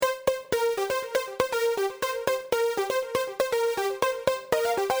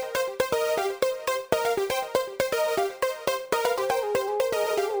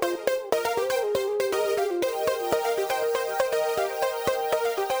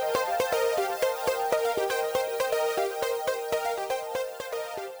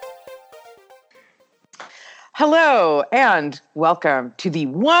Hello and welcome to the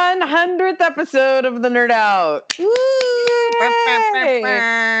 100th episode of The Nerd Out. Woo!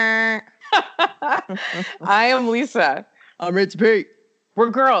 I am Lisa. I'm Rich P.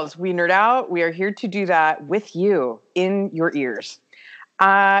 We're girls. We nerd out. We are here to do that with you in your ears.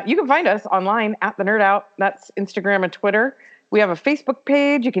 You can find us online at The Nerd Out. That's Instagram and Twitter. We have a Facebook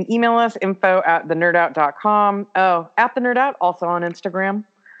page. You can email us info@thenerdout.com. Oh, at The Nerd Out, also on Instagram.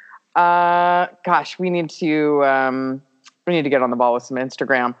 Gosh, we need to get on the ball with some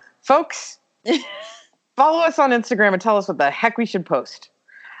Instagram. Folks, follow us on Instagram and tell us what the heck we should post.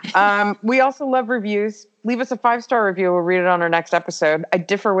 We also love reviews. Leave us a 5-star review. We'll read it on our next episode. I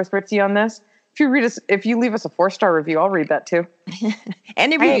differ with Ritzy on this. If you leave us a 4-star review, I'll read that too.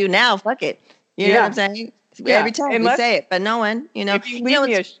 Any review now, fuck it. You know what I'm saying? Every time we say it, but no one, If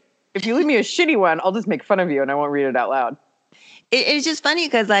you leave me a shitty one, I'll just make fun of you and I won't read it out loud. It's just funny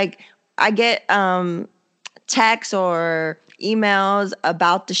because I get texts or emails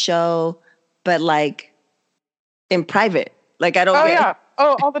about the show, but in private. I don't. Oh yeah.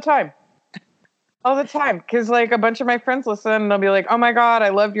 Oh, all the time. All the time. Because a bunch of my friends listen and they'll be like, "Oh my God, I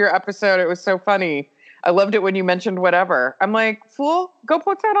loved your episode. It was so funny. I loved it when you mentioned whatever." I'm like, "Fool, go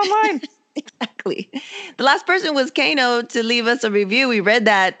post that online." Exactly. The last person was Kano to leave us a review. We read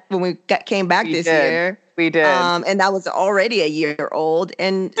that when we came back this year. We did. And that was already a year old.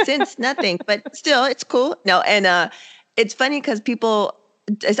 And since nothing, but still, it's cool. No, and it's funny because people,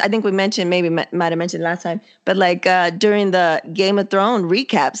 I think we mentioned, maybe might have mentioned last time, but during the Game of Thrones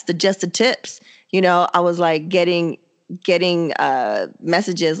recaps, just the tips, I was getting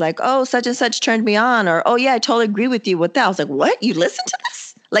messages like, "Oh, such and such turned me on," or, "Oh yeah, I totally agree with you with that." I was like, "What? You listen to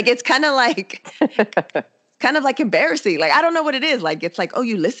this?" It's kind of embarrassing. I don't know what it is. It's "Oh,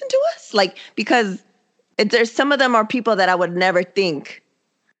 you listen to us?" Because there's some of them are people that I would never think.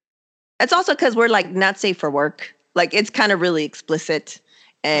 It's also because we're not safe for work. It's kind of really explicit,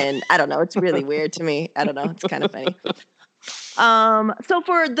 and I don't know. It's really weird to me. I don't know. It's kind of funny. So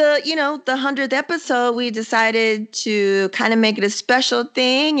for the 100th episode, we decided to kind of make it a special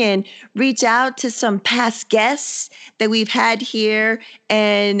thing and reach out to some past guests that we've had here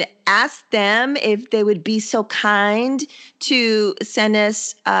and ask them if they would be so kind to send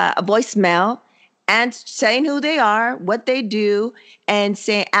us a voicemail and saying who they are, what they do, and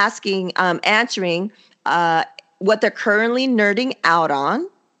answering what they're currently nerding out on.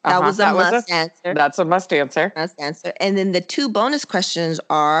 That was a must answer. That's a must answer. Must answer. And then the 2 bonus questions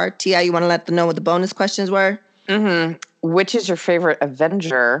are, Tia, you want to let them know what the bonus questions were? Mm-hmm. Which is your favorite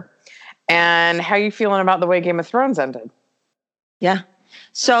Avenger? And how are you feeling about the way Game of Thrones ended? Yeah.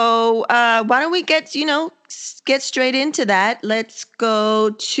 So why don't we get straight into that?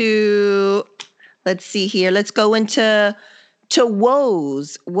 Let's see here. Let's go into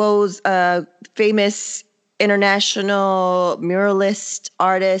Woz. Woz, famous international muralist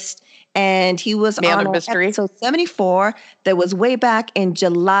artist, and he was on episode 74 that was way back in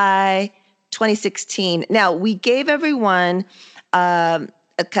July 2016. Now, we gave everyone a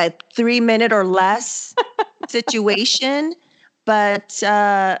 3-minute or less situation, but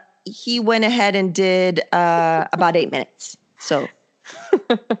he went ahead and did about 8 minutes. So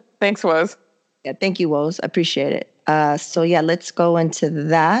thanks, Woz. Yeah, thank you, Woz. I appreciate it. So yeah, let's go into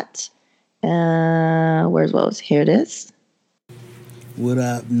that. Where's Woz? Here it is. What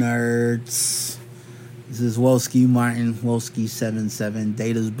up, nerds? This is Wolski Martin, Wolski77,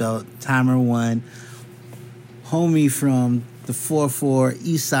 Data's Belt, Timer 1, homie from the 44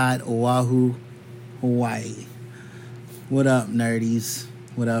 East Side, Oahu, Hawaii. What up, nerdies?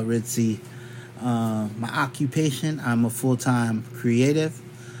 What up, Ritzy? My occupation, I'm a full-time creative.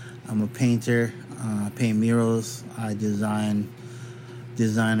 I'm a painter. I paint murals. I designer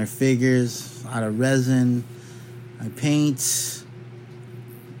figures out of resin. I paint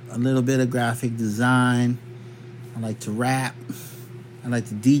a little bit of graphic design. I like to rap. I like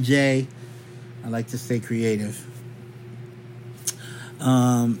to DJ. I like to stay creative.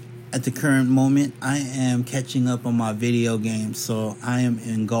 At the current moment, I am catching up on my video games, so I am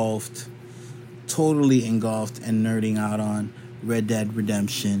totally engulfed and nerding out on Red Dead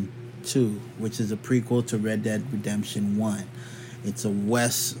Redemption 2, which is a prequel to Red Dead Redemption 1. It's a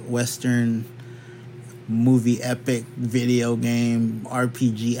Western movie epic video game,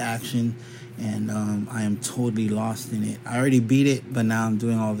 RPG action, and I am totally lost in it. I already beat it, but now I'm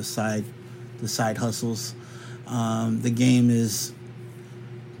doing all the side hustles. The game is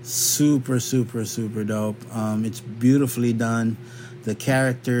super dope. It's beautifully done. The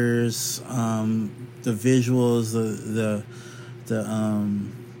characters, the visuals, the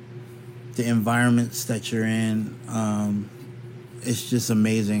environments that you're in, it's just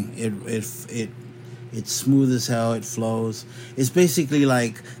amazing. It's smooth as hell. It flows. It's basically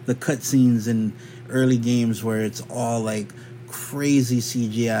like the cutscenes in early games where it's all like crazy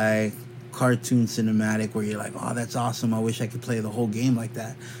CGI, cartoon cinematic, where you're like, oh, that's awesome. I wish I could play the whole game like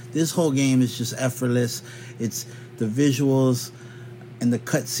that. This whole game is just effortless. It's the visuals and the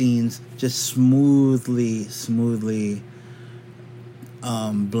cutscenes just smoothly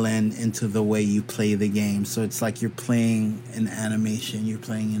blend into the way you play the game. So it's like you're playing an animation, you're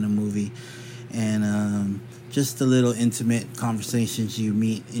playing in a movie. And just the little intimate conversations you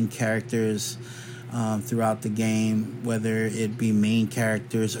meet in characters throughout the game, whether it be main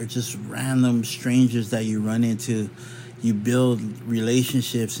characters or just random strangers that you run into. You build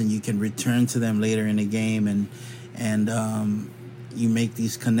relationships and you can return to them later in the game, and you make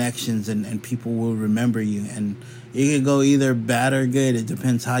these connections, and people will remember you. And it can go either bad or good. It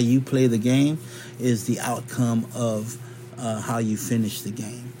depends how you play the game is the outcome of how you finish the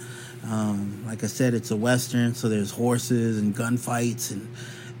game. Like I said, it's a Western, so there's horses and gunfights and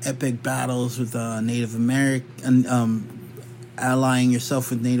epic battles with Native American, allying yourself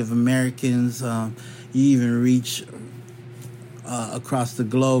with Native Americans. You even reach across the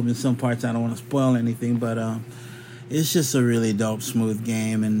globe in some parts. I don't want to spoil anything, but it's just a really dope, smooth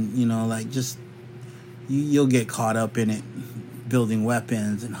game. And, like, just you'll get caught up in it, building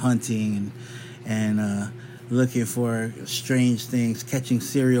weapons and hunting and looking for strange things, catching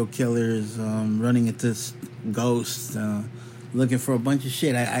serial killers, running into ghosts, looking for a bunch of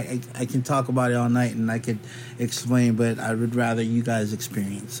shit. I can talk about it all night and I could explain, but I would rather you guys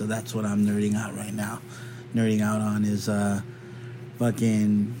experience. So that's what I'm nerding out right now. Nerding out on is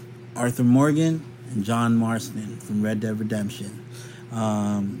fucking Arthur Morgan and John Marston from Red Dead Redemption.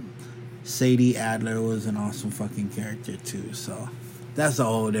 Sadie Adler was an awesome fucking character too. So that's a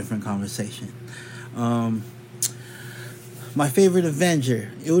whole different conversation. My favorite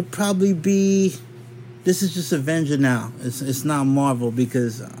Avenger, it would probably be, this is just Avenger now. It's not Marvel,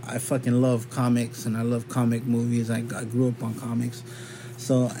 because I fucking love comics and I love comic movies. I grew up on comics.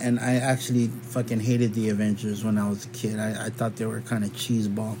 So, and I actually fucking hated the Avengers when I was a kid. I thought they were kind of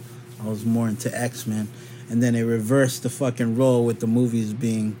cheeseball. I was more into X-Men. And then they reversed the fucking role with the movies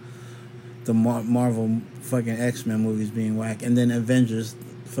being, the Marvel fucking X-Men movies being whack. And then Avengers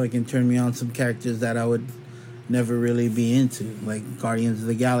fucking turned me on some characters that I would never really be into, like Guardians of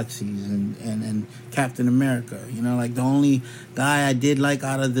the Galaxies and Captain America. Like the only guy I did like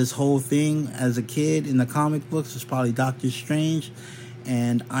out of this whole thing as a kid in the comic books was probably Doctor Strange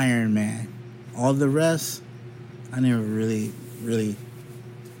and Iron Man. All the rest, I never really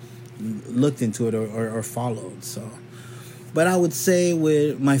looked into it or followed. So, but I would say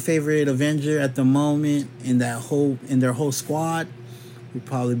with my favorite Avenger at the moment in their whole squad would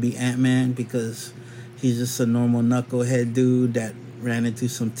probably be Ant-Man, because he's just a normal knucklehead dude that ran into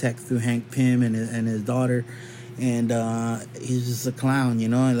some tech through Hank Pym and his daughter, and he's just a clown,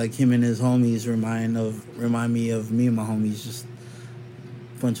 like him and his homies remind me of me and my homies, just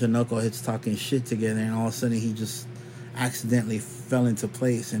a bunch of knuckleheads talking shit together, and all of a sudden he just accidentally fell into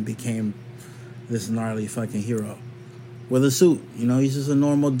place and became this gnarly fucking hero with a suit. He's just a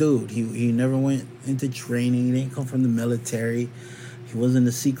normal dude. He never went into training. He didn't come from the military. He wasn't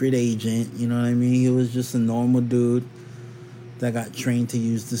a secret agent, you know what I mean? He was just a normal dude that got trained to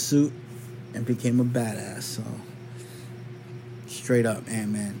use the suit and became a badass. So, straight up,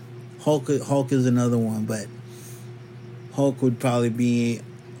 Ant-Man. Hulk is another one, but Hulk would probably be,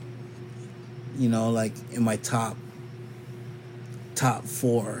 like in my top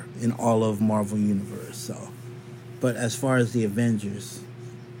 4 in all of Marvel Universe. So, but as far as the Avengers,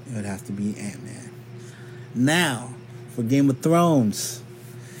 it would have to be Ant-Man. Now, for Game of Thrones.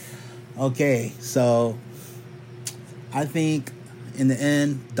 Okay, so I think in the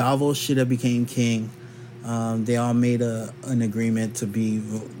end, Davos should have became king. They all made an agreement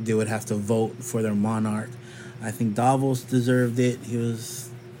they would have to vote for their monarch. I think Davos deserved it. He was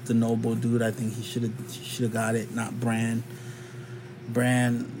the noble dude. I think he should have got it, not Bran.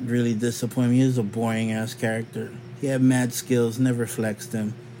 Bran really disappointed me. He was a boring ass character. He had mad skills, never flexed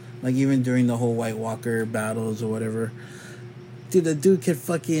them. Like, even during the whole White Walker battles or whatever. Dude, the dude could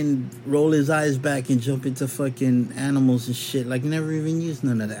fucking roll his eyes back and jump into fucking animals and shit. Like, never even used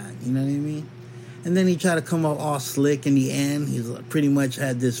none of that. You know what I mean? And then he tried to come up all slick in the end. He's pretty much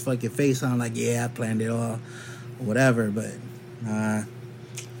had this fucking face on like, yeah, I planned it all. Or whatever. But,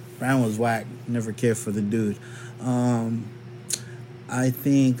 Bran was whack. Never cared for the dude. I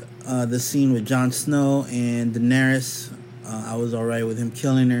think the scene with Jon Snow and Daenerys, I was alright with him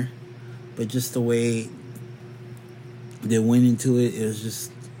killing her, but just the way they went into it, it was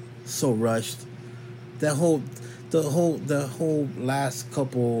just so rushed. The whole last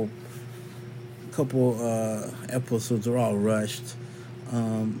couple couple episodes are all rushed.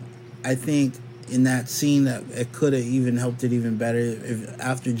 I think in that scene that it could have even helped it even better if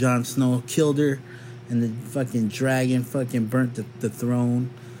after Jon Snow killed her and the fucking dragon fucking burnt the throne.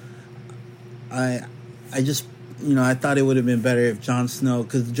 I just, I thought it would have been better if Jon Snow,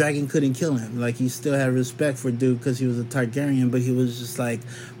 because the dragon couldn't kill him. Like, he still had respect for dude because he was a Targaryen, but he was just like,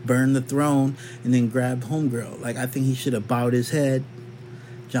 burn the throne and then grab homegirl. Like, I think he should have bowed his head.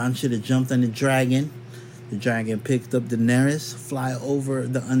 Jon should have jumped on the dragon. The dragon picked up Daenerys, fly over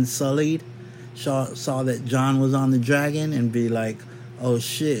the Unsullied, saw that Jon was on the dragon and be like, oh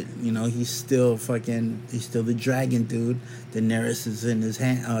shit, he's still the dragon dude. Daenerys is in his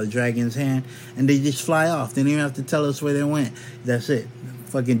hand, dragon's hand, and they just fly off. They don't even have to tell us where they went. That's it.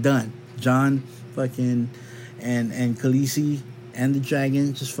 Fucking done. Jon fucking and Khaleesi and the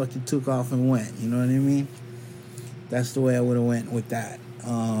dragon just fucking took off and went. You know what I mean? That's the way I would have went with that.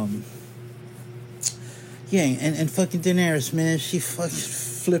 Yeah, and fucking Daenerys, man, she fucking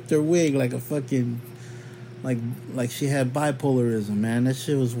flipped her wig like a fucking, like she had bipolarism, man. That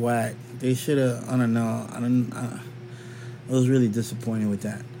shit was whack. They should have, I don't know. I was really disappointed with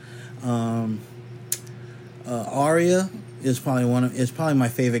that. Arya is probably my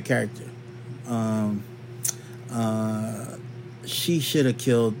favorite character. She should have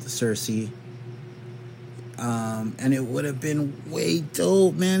killed Cersei. And it would have been way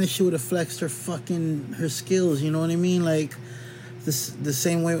dope, man, if she would have flexed her skills, you know what I mean? Like, the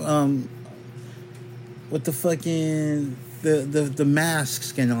same way, with the fucking, the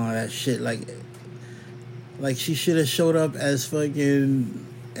masks and all that shit, like she should have showed up as fucking,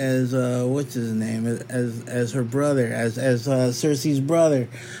 as, what's his name, as her brother, as Cersei's brother,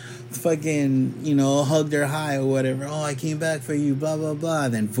 fucking, hugged her high or whatever. Oh, I came back for you, blah, blah, blah.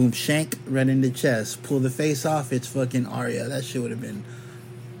 Then boom, shank, right in the chest. Pull the face off, it's fucking Arya. That shit would have been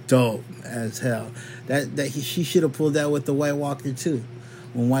dope as hell. She should have pulled that with the White Walker too.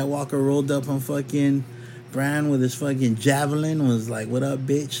 When White Walker rolled up on fucking Bran with his fucking javelin, was like, what up,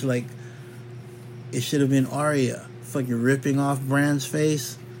 bitch? Like, it should have been Arya fucking ripping off Bran's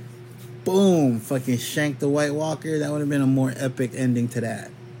face. Boom, fucking shanked the White Walker. That would have been a more epic ending to that.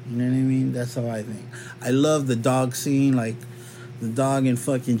 You know what I mean? That's how I think. I love the dog scene, like the dog and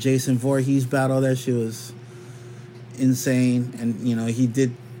fucking Jason Voorhees battle. That shit was insane. And he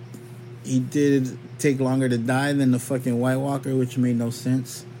did take longer to die than the fucking White Walker, which made no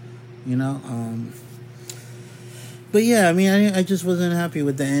sense. But yeah, I mean, I just wasn't happy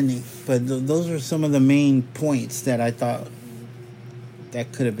with the ending. But those are some of the main points that I thought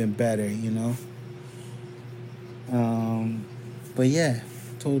that could have been better. But yeah.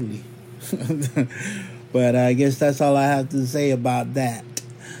 Totally. But I guess that's all I have to say about that.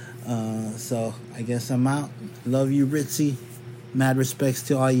 So I guess I'm out. Love you, Ritzy. Mad respects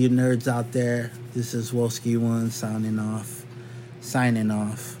to all you nerds out there. This is Wolski1 signing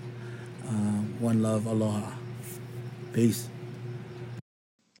off. One love, aloha. Peace.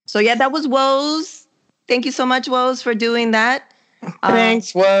 So yeah, that was Woes. Thank you so much, Woes, for doing that.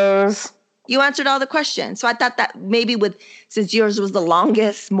 Thanks, Woes. You answered all the questions. So I thought that maybe since yours was the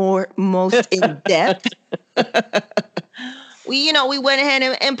longest, most in-depth, we went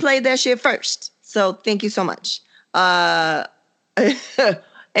ahead and played that shit first. So thank you so much.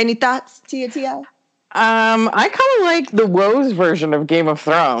 Any thoughts, Tia? I kind of like the Woes version of Game of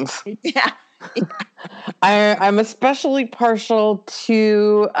Thrones. Yeah. I'm especially partial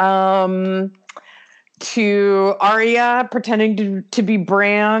to Arya pretending to be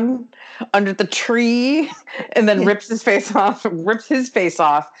Bran under the tree, and then rips his face off,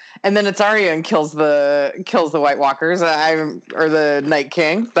 and then it's Arya and kills the White Walkers, or the Night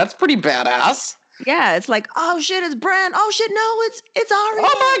King. That's pretty badass. Yeah, it's like, oh shit, it's Bran. Oh shit, no, it's Arya.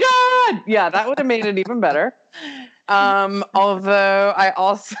 Oh my god! Yeah, that would have made it even better. Although I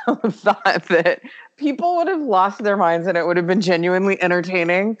also thought that people would have lost their minds and it would have been genuinely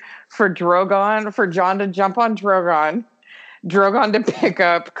entertaining for Jon to jump on Drogon to pick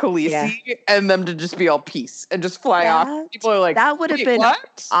up Khaleesi, and them to just be all peace and just fly off. People are like, that would have been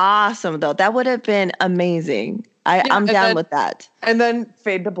awesome, though. That would have been amazing. I'm down with that. And then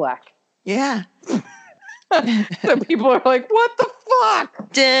fade to black. Yeah. So people are like, what the fuck?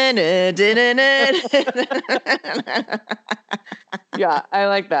 Yeah, I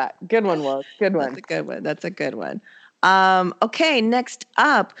like that. Good one, Will. Good one. That's a good one. Okay, next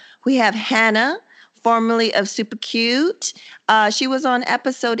up, we have Hannah, formerly of Super Cute. She was on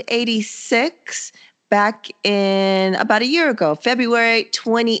episode 86 back in about a year ago, February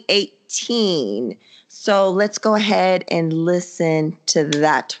 2018. So let's go ahead and listen to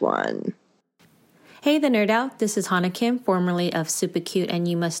that one. Hey, the Nerd Out. This is Hana Kim, formerly of Super Cute and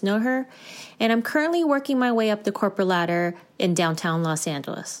You Must Know Her, and I'm currently working my way up the corporate ladder in downtown Los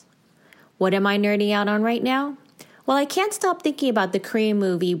Angeles. What am I nerding out on right now? Well, I can't stop thinking about the Korean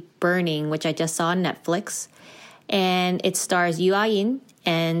movie Burning, which I just saw on Netflix, and it stars Yoo Ah-in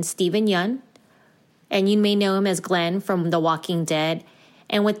and Steven Yeun, and you may know him as Glenn from The Walking Dead.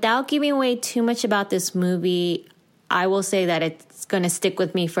 And without giving away too much about this movie, I will say that it's going to stick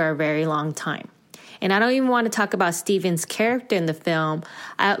with me for a very long time. And I don't even want to talk about Steven's character in the film.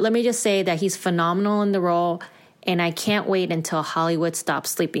 Let me just say that he's phenomenal in the role, and I can't wait until Hollywood stops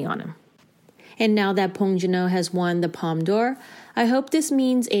sleeping on him. And now that Bong Joon-ho has won the Palme d'Or, I hope this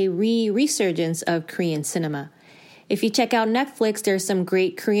means a resurgence of Korean cinema. If you check out Netflix, there's some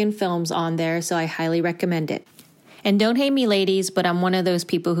great Korean films on there, so I highly recommend it. And don't hate me, ladies, but I'm one of those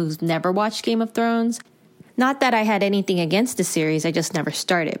people who's never watched Game of Thrones. Not that I had anything against the series, I just never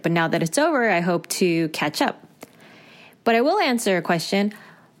started. But now that it's over, I hope to catch up. But I will answer a question.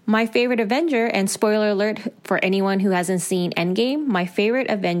 My favorite Avenger, and spoiler alert for anyone who hasn't seen Endgame, my favorite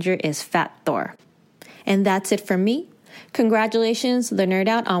Avenger is Fat Thor. And that's it from me. Congratulations, The Nerd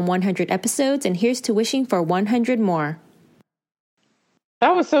Out, on 100 episodes, and here's to wishing for 100 more.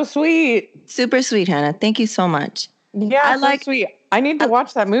 That was so sweet. Super sweet, Hannah. Thank you so much. Yeah, so sweet. I need to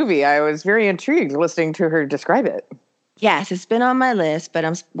watch that movie. I was very intrigued listening to her describe it. Yes, it's been on my list, but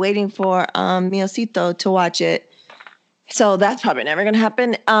I'm waiting for Miocito to watch it. So that's probably never going to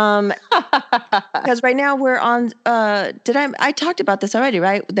happen. Because right now we're on. I talked about this already,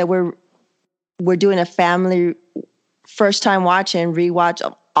 right? That we're doing a family first time watch and rewatch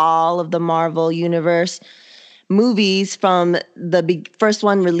of all of the Marvel Universe movies from the first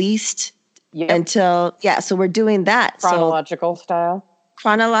one released. Yep. Until, so we're doing that. Chronological style.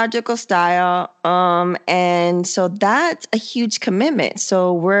 And so that's a huge commitment.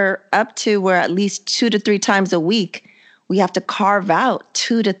 So we're at least 2 to 3 times a week. We have to carve out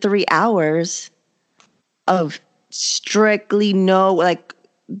 2 to 3 hours of strictly the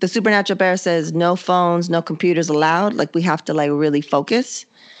Supernatural Bear says, no phones, no computers allowed. Like we have to really focus.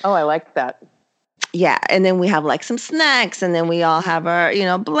 Oh, I like that. Yeah, and then we have some snacks, and then we all have our,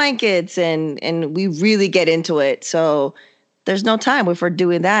 blankets, and we really get into it. So there's no time if we're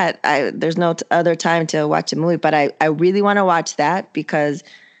doing that. There's no other time to watch a movie. But I really want to watch that because,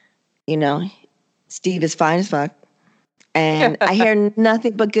 Steve is fine as fuck, and I hear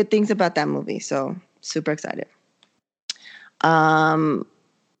nothing but good things about that movie. So super excited.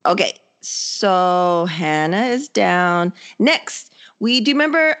 Okay, so Hannah is down. Next. Do you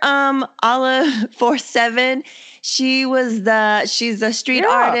remember Olive 47? She's a street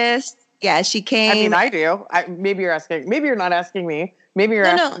artist. Yeah, she came. I mean, I do. Maybe you're asking. Maybe you're not asking me. Maybe you're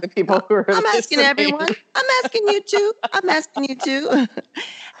asking the people who are I'm asking everyone. I'm asking you too.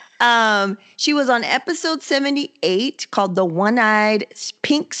 She was on episode 78 called The One-Eyed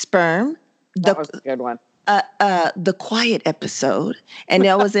Pink Sperm. That was a good one. The quiet episode. And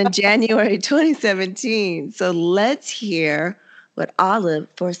that was in January 2017. So let's hear what Olive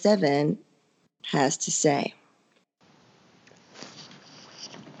 47 has to say.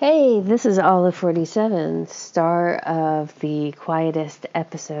 Hey, this is Olive 47, star of the quietest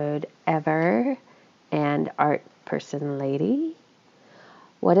episode ever and art person lady.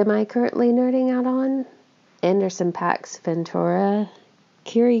 What am I currently nerding out on? Anderson .Paak's Ventura,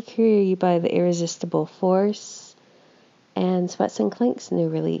 Kiri Kiri by the Irresistible Force, and Sweats and Clink's new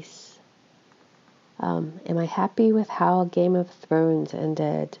release. Am I happy with how Game of Thrones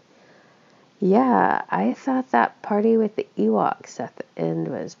ended? Yeah, I thought that party with the Ewoks at the end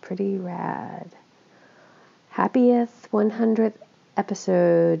was pretty rad. Happiest 100th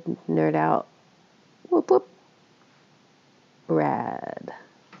episode, Nerd Out. Whoop whoop. Rad.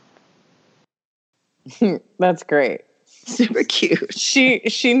 That's great. Super cute.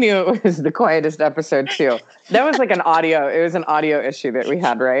 She knew it was the quietest episode too. That was it was an audio issue that we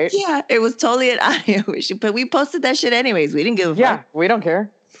had, right? Yeah, it was totally an audio issue, but we posted that shit anyways. We didn't give a fuck. Yeah, we don't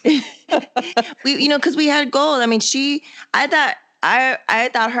care. Because we had gold. I mean, I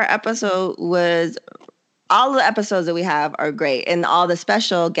thought her episode was, all the episodes that we have are great, and all the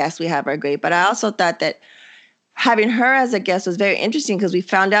special guests we have are great. But I also thought that having her as a guest was very interesting because we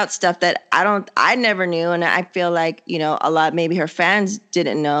found out stuff that I never knew. And I feel like, a lot, maybe her fans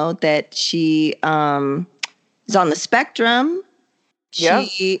didn't know that she is on the spectrum. Yep.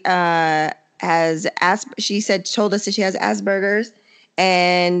 She told us that she has Asperger's.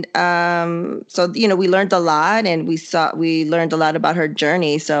 And so, we learned a lot, and we learned a lot about her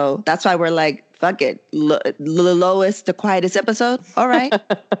journey. So that's why we're like, fuck it. The quietest episode. All right.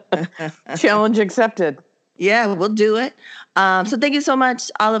 Challenge accepted. Yeah, we'll do it. So thank you so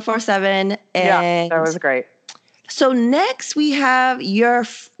much, Olive47. Yeah, that was great. So next we have your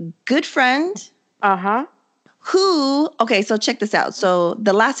good friend. Uh-huh. Who, okay, so check this out. So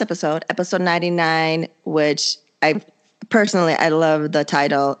the last episode 99, which I love the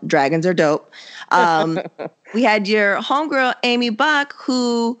title, Dragons Are Dope. We had your homegirl, Amy Buck,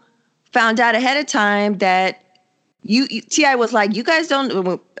 who found out ahead of time that T.I. was like, you guys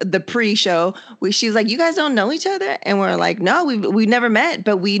don't, the pre-show, she was like, you guys don't know each other? And we're like, no, we've never met,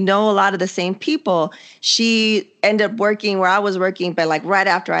 but we know a lot of the same people. She ended up working where I was working, but like right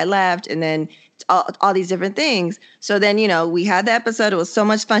after I left, and then all these different things. So then, we had the episode. It was so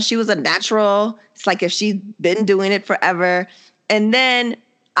much fun. She was a natural. It's like if she's been doing it forever. And then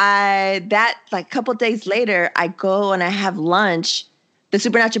a couple days later, I go and I have lunch. The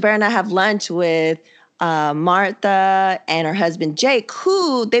Supernatural Bear and I have lunch with Martha and her husband Jake,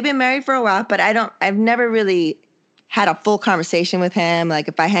 who they've been married for a while, but I've never really had a full conversation with him. Like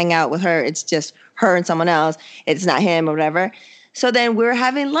if I hang out with her, it's just her and someone else. It's not him or whatever. So then we were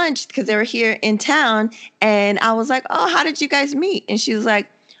having lunch because they were here in town, and I was like, "Oh, how did you guys meet?" And she was like,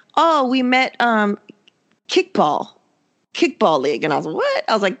 "Oh, we met kickball league." And I was like, "What?"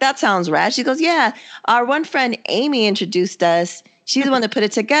 I was like, "That sounds rad." She goes, "Yeah, our one friend Amy introduced us. She's the one that put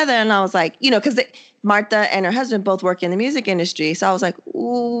it together." And I was like, because Martha and her husband both work in the music industry. So I was like,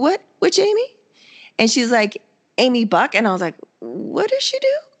 "What? Which Amy?" And she's like, "Amy Buck." And I was like, "What does she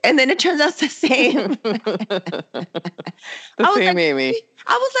do?" And then it turns out it's the same. Amy.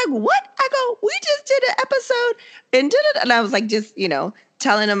 I was like, "What?" I go, "We just did an episode and did it." And I was like, just,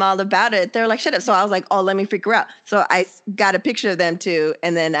 telling them all about it. They're like, "Shut up." So I was like, "Oh, let me figure out." So I got a picture of them too.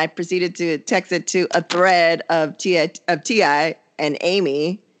 And then I proceeded to text it to a thread of T.I. and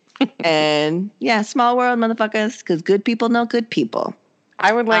Amy. And yeah, small world, motherfuckers, because good people know good people.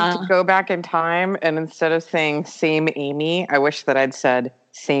 I would like to go back in time, and instead of saying same Amy, I wish that I'd said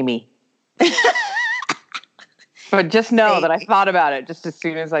samey. But just know that I thought about it just as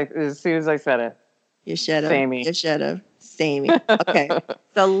soon as I said it. You should have. Samey. You should have. Samey. Okay.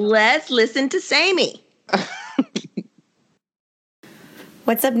 So let's listen to Samey.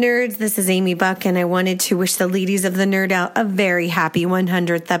 What's up, nerds? This is Amy Buck, and I wanted to wish the ladies of the Nerd Out a very happy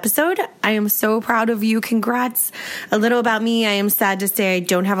 100th episode. I am so proud of you. Congrats. A little about me. I am sad to say I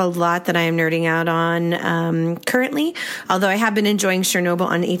don't have a lot that I am nerding out on currently, although I have been enjoying Chernobyl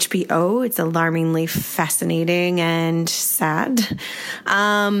on HBO. It's alarmingly fascinating and sad.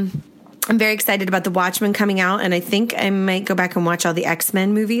 I'm very excited about The Watchmen coming out, and I think I might go back and watch all the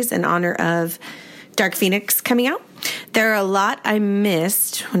X-Men movies in honor of Dark Phoenix coming out. There are a lot I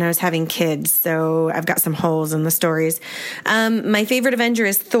missed when I was having kids, so I've got some holes in the stories. My favorite Avenger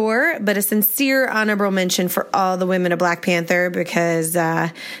is Thor, but a sincere honorable mention for all the women of Black Panther because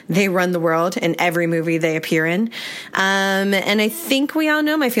they run the world in every movie they appear in. And I think we all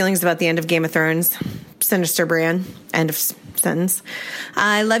know my feelings about the end of Game of Thrones. Sinister Bran. End of sentence.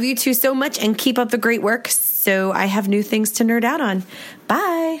 I love you two so much and keep up the great work, so I have new things to nerd out on.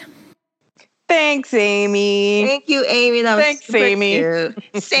 Bye. Thanks, Amy. Thank you, Amy. That was Thanks, Amy. cute.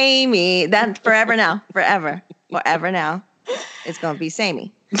 Samey. That forever now. Forever now. It's gonna be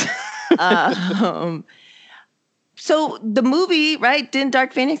Samey. So the movie, right? Didn't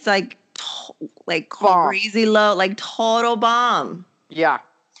Dark Phoenix like crazy low, like total bomb? Yeah.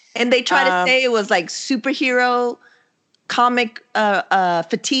 And they try to say it was like superhero comic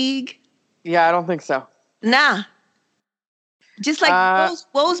fatigue. Yeah, I don't think so. Nah. Just like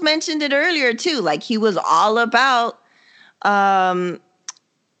Woz mentioned it earlier too. Like he was all about that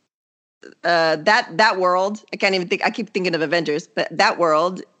world. I can't even think. I keep thinking of Avengers, but that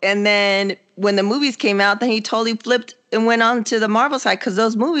world. And then when the movies came out, then he totally flipped and went on to the Marvel side because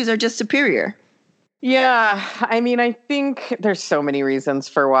those movies are just superior. Yeah, I mean, I think there's so many reasons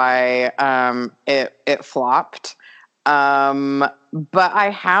for why it flopped. But I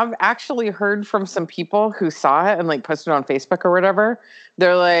have actually heard from some people who saw it and like posted on Facebook or whatever.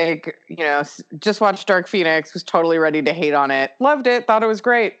 They're like, just watched Dark Phoenix, was totally ready to hate on it. Loved it. Thought it was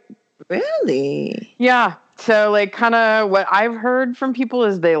great. Really? Yeah. So like kind of what I've heard from people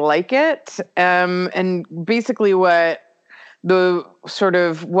is they like it. And basically what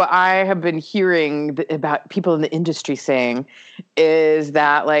I have been hearing about people in the industry saying is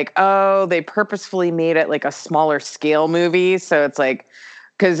that like, oh, they purposefully made it like a smaller scale movie. So it's like,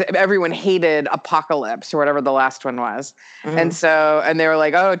 because everyone hated Apocalypse or whatever the last one was. Mm. And they were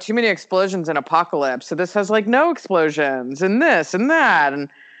like, oh, too many explosions in Apocalypse. So this has like no explosions and this and that.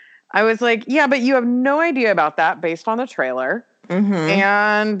 And I was like, yeah, but you have no idea about that based on the trailer. Mm-hmm.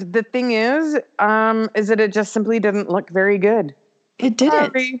 And the thing is that it just simply didn't look very good. It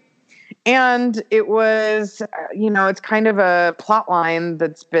didn't. And it was, it's kind of a plot line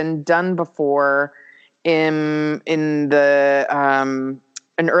that's been done before in the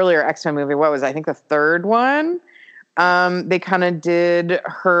an earlier X-Men movie. What was it? I think the third one? They kind of did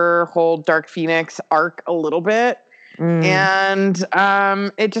her whole Dark Phoenix arc a little bit. And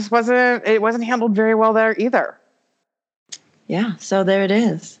it just wasn't handled very well there either. Yeah, so there it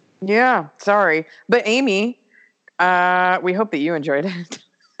is. Yeah, sorry. But Amy, we hope that you enjoyed it.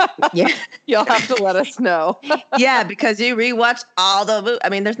 Yeah. You'll have to let us know. Yeah, because you rewatched all the movies. I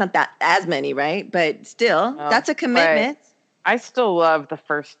mean, there's not that as many, right? But still, that's a commitment. I still love the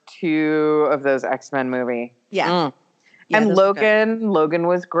first two of those X-Men movie. Yeah. And Logan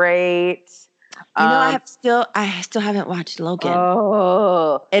was great. I still haven't watched Logan.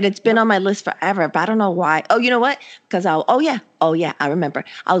 Oh. And it's been on my list forever, but I don't know why. Oh, you know what? Because I remember.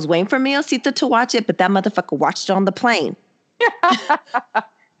 I was waiting for Miocita to watch it, but that motherfucker watched it on the plane.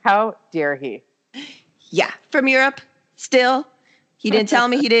 How dare he? Yeah, from Europe. Still, he didn't tell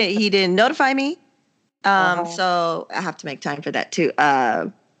me. He didn't notify me. So I have to make time for that too. Yeah.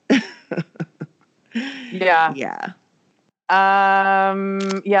 Yeah.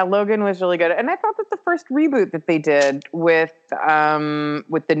 Logan was really good. And I thought that the first reboot that they did with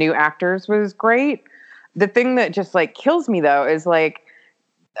the new actors was great. The thing that just like kills me though is like,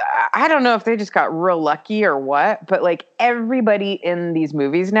 I don't know if they just got real lucky or what, but like everybody in these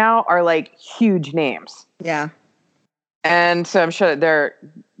movies now are like huge names. Yeah. And so I'm sure that they're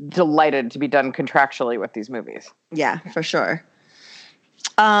delighted to be done contractually with these movies. Yeah, for sure.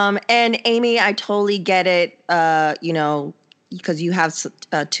 And Amy, I totally get it. Because you have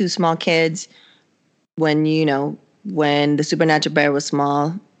two small kids. When the Supernatural Bear was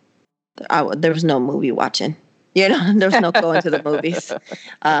small, there was no movie watching. There was no going to the movies.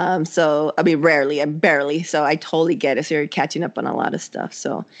 So I mean, rarely and barely. So I totally get it. So you're catching up on a lot of stuff.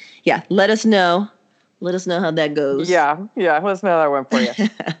 So yeah, let us know. Let us know how that goes. Yeah. Let us know that one for you.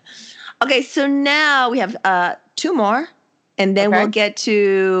 Okay, so now we have two more, and then we'll get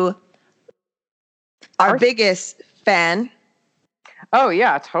to our biggest fan. Oh,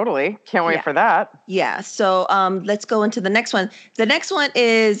 yeah, totally. Can't wait for that. Yeah, so let's go into the next one. The next one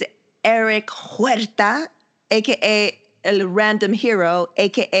is Eric Huerta, a.k.a. El Random Hero,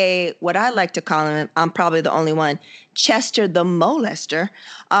 a.k.a. what I like to call him, I'm probably the only one, Chester the Molester.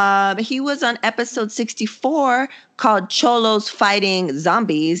 He was on episode 64 called Cholos Fighting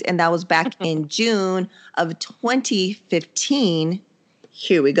Zombies, and that was back in June of 2015.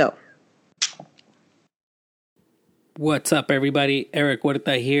 Here we go. What's up, everybody? Eric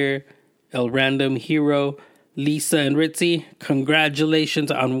Huerta here, El Random Hero. Lisa and Ritzy, congratulations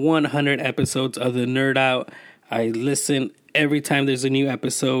on 100 episodes of The Nerd Out. I listen every time there's a new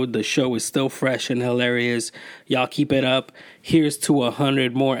episode. The show is still fresh and hilarious. Y'all keep it up. Here's to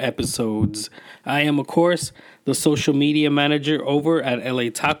 100 more episodes. I am, of course, the social media manager over at LA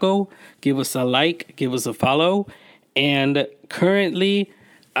Taco. Give us a like, give us a follow. And currently,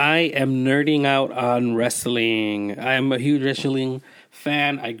 I am nerding out on wrestling. I am a huge wrestling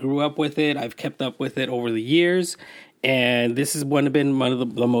fan. I grew up with it. I've kept up with it over the years. And this has been one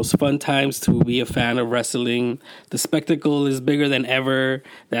of the most fun times to be a fan of wrestling. The spectacle is bigger than ever.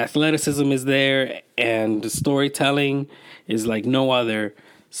 The athleticism is there. And the storytelling is like no other.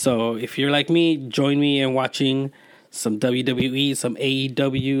 So if you're like me, join me in watching some WWE, some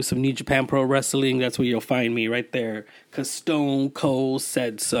AEW, some New Japan Pro Wrestling. That's where you'll find me right there. Because Stone Cold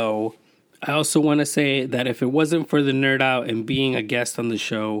said so. I also want to say that if it wasn't for the Nerd Out and being a guest on the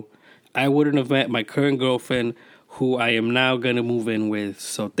show, I wouldn't have met my current girlfriend, who I am now going to move in with.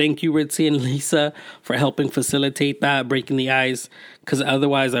 So thank you, Ritzy and Lisa, for helping facilitate that, breaking the ice, because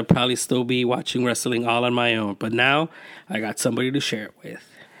otherwise I'd probably still be watching wrestling all on my own. But now I got somebody to share it with.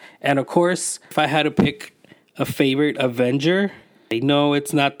 And of course, if I had to pick a favorite Avenger, I know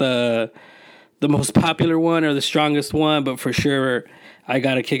it's not the most popular one or the strongest one, but for sure I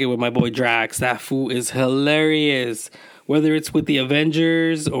got to kick it with my boy Drax. That fool is hilarious. Whether it's with the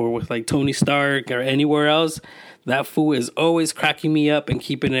Avengers or with like Tony Stark or anywhere else, that fool is always cracking me up and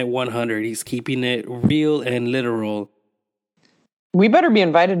keeping it 100. He's keeping it real and literal. We better be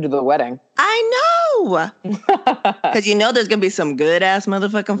invited to the wedding. I know. Because there's going to be some good-ass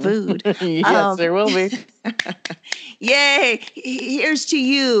motherfucking food. Yes, there will be. Yay. Here's to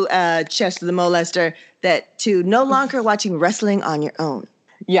you, Chester the Molester, that to no longer watching wrestling on your own.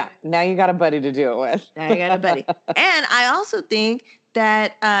 Yeah, now you got a buddy to do it with. Now you got a buddy. And I also think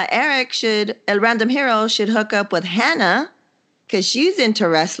that Eric El Random Hero should hook up with Hannah because she's into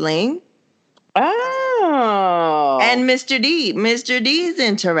wrestling. Oh. Oh. And Mr. D. Mr. D's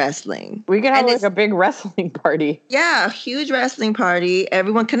into wrestling. We can have And like it's- a big wrestling party. Yeah, a huge wrestling party.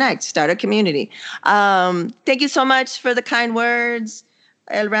 Everyone connect, start a community. Thank you so much for the kind words,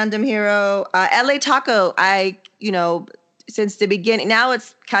 El Random Hero. LA Taco, since the beginning, now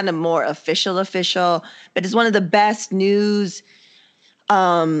it's kind of more official, but it's one of the best news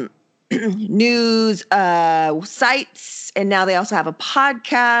sites. And now they also have a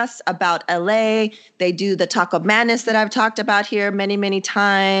podcast about LA. They do the Taco Madness that I've talked about here many, many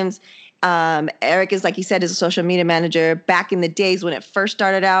times. Eric is, like he said, is a social media manager. Back in the days when it first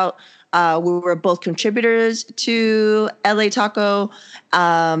started out, we were both contributors to LA Taco.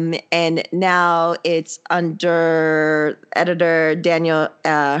 And now it's under editor Daniel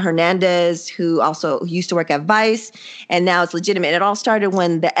Hernandez, who used to work at Vice. And now it's legitimate. It all started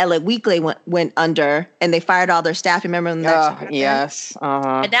when the LA Weekly went under and they fired all their staff. Remember when that? Yes.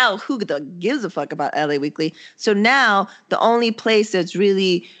 Uh-huh. And now who gives a fuck about LA Weekly? So now the only place that's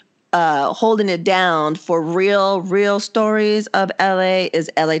really holding it down for real stories of LA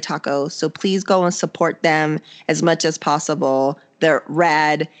is LA Taco. So please go and support them as much as possible. They're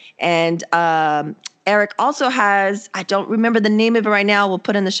rad. And Eric also has, I don't remember the name of it right now. We'll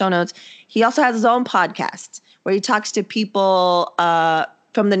put it in the show notes. He also has his own podcast where he talks to people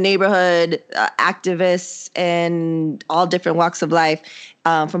from the neighborhood, activists and all different walks of life,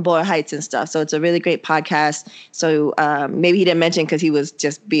 from Boyle Heights and stuff. So it's a really great podcast. So maybe he didn't mention because he was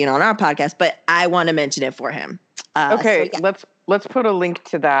just being on our podcast, but I want to mention it for him. Okay, let's put a link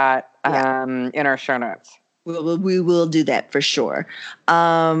to that in our show notes. We will do that for sure.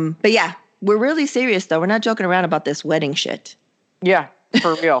 But yeah, we're really serious though. We're not joking around about this wedding shit. Yeah,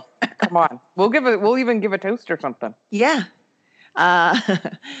 for real. Come on, we'll even give a toast or something. Yeah. But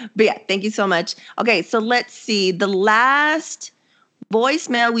yeah, thank you so much. Okay, so let's see. The last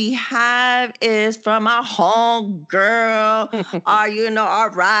voicemail we have is from our home girl, our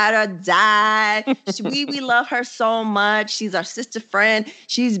ride or die. We love her so much. She's our sister friend.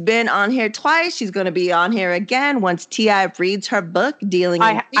 She's been on here twice. She's going to be on here again once T.I. reads her book, Dealing.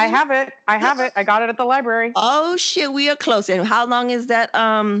 I have it. I got it at the library. Oh shit, we are close. And how long is that?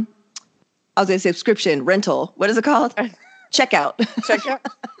 I was going to say subscription, rental. What is it called? Checkout.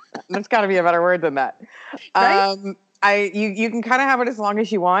 That's got to be a better word than that. Right? You can kind of have it as long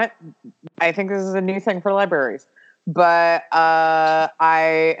as you want. I think this is a new thing for libraries. But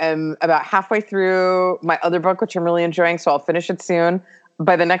I am about halfway through my other book, which I'm really enjoying, so I'll finish it soon.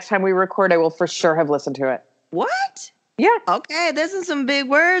 By the next time we record, I will for sure have listened to it. What? Yeah. Okay, this is some big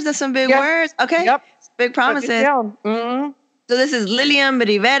words. That's some big words. Okay. Yep. Big promises. Mm-hmm. So this is Lilian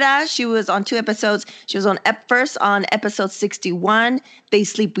Rivera. She was on 2 episodes. She was on first on episode 61, They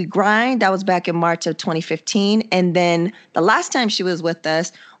Sleep, We Grind. That was back in March of 2015. And then the last time she was with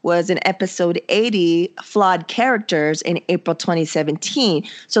us was in episode 80, Flawed Characters, in April 2017.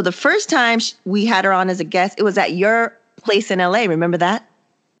 So the first time we had her on as a guest, it was at your place in LA. Remember that?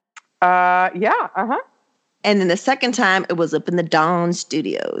 Yeah. Uh-huh. And then the second time, it was up in the Dawn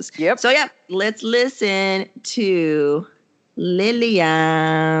Studios. Yep. So yeah, let's listen to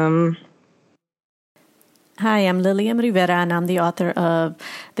Lilian. Hi, I'm Lilian Rivera, and I'm the author of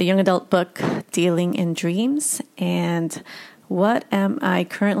the young adult book, Dealing in Dreams. And what am I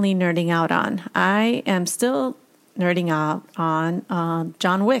currently nerding out on? I am still nerding out on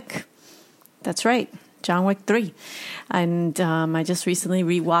John Wick. That's right, John Wick 3. And I just recently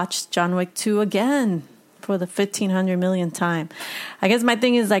rewatched John Wick 2 again for the 1,500 millionth time. I guess my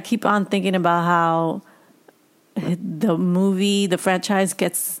thing is I keep on thinking about how the franchise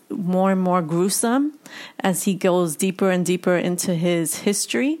gets more and more gruesome as he goes deeper and deeper into his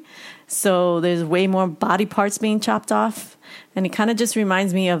history. So there's way more body parts being chopped off. And it kind of just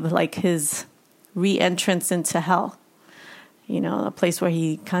reminds me of like his re-entrance into hell. You know, a place where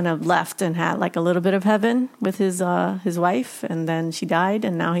he kind of left and had like a little bit of heaven with his wife, and then she died,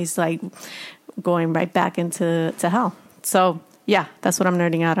 and now he's like going right back into hell. So yeah, that's what I'm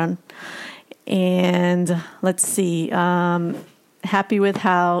nerding out on. And let's see, happy with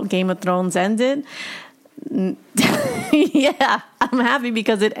how Game of Thrones ended. Yeah, I'm happy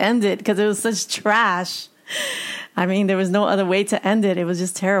because it ended, because it was such trash. I mean, there was no other way to end it. It was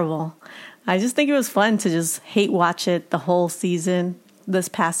just terrible. I just think it was fun to just hate watch it the whole season this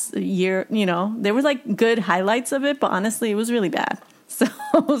past year. You know, there were like good highlights of it, but honestly, it was really bad. So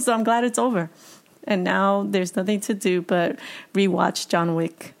I'm glad it's over. And now there's nothing to do but rewatch John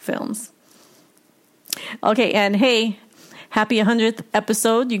Wick films. Okay, and hey, happy 100th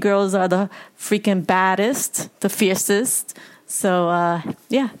episode. You girls are the freaking baddest, the fiercest. So,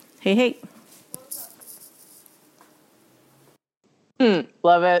 yeah, hey.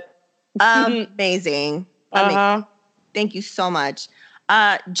 Love it. Amazing. Uh-huh. Thank you so much.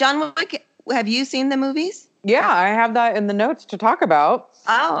 John Wick, have you seen the movies? Yeah, I have that in the notes to talk about.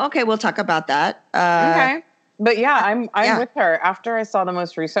 Oh, okay. We'll talk about that. Okay. But yeah, I'm with her. After I saw the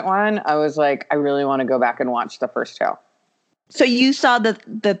most recent one, I was like, I really want to go back and watch the first two. So you saw the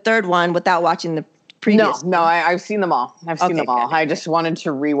third one without watching the previous? No, I've seen them all. I've seen them all. Good. I just wanted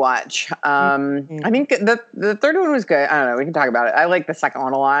to rewatch. I think the third one was good. I don't know. We can talk about it. I like the second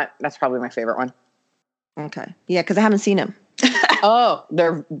one a lot. That's probably my favorite one. Okay. Yeah, because I haven't seen them. Oh,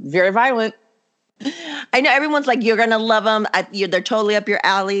 they're very violent. I know everyone's like, you're gonna love them. They're totally up your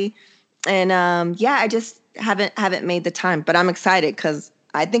alley, and I just haven't made the time. But I'm excited because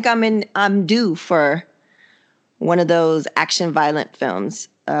I think I'm due for one of those action violent films.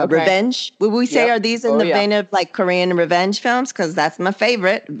 Okay. Revenge. Would we say are these in the vein of like Korean revenge films? Because that's my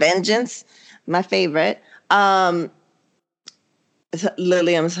favorite. Vengeance, my favorite.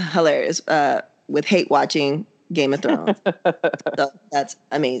 Lilium's hilarious with hate watching Game of Thrones. So that's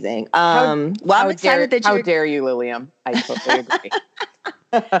amazing. I'm excited that how dare you, Lilium? I totally agree.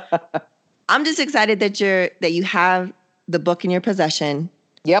 I'm just excited that you have the book in your possession.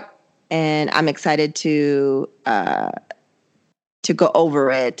 Yep. And I'm excited to go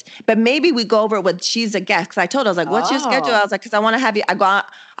over it. But maybe we go over it with she's a guest. Because I told her, I was like, what's your schedule? I was like, because I want to have you. I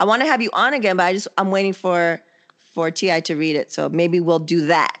want to have you on again, but I'm waiting for T.I. to read it. So maybe we'll do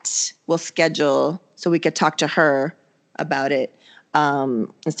that. We'll schedule so we could talk to her about it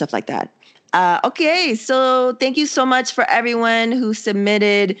and stuff like that. Okay, so thank you so much for everyone who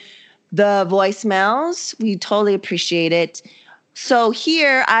submitted the voicemails. We totally appreciate it. So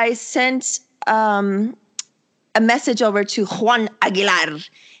here I sent a message over to Juan Aguilar.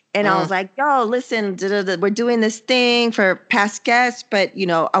 And I was like, yo, listen, we're doing this thing for past guests, but,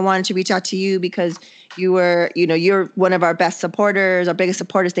 I wanted to reach out to you because you're one of our best supporters, our biggest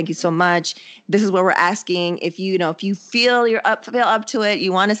supporters. Thank you so much. This is what we're asking. If you feel you're up to it,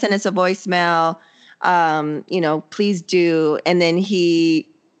 you want to send us a voicemail, please do. And then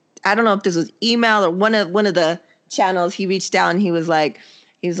I don't know if this was email or one of the channels, he reached out and he was like,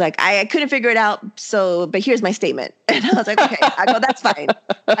 I couldn't figure it out. But here's my statement. And I was like, okay. I go, that's fine.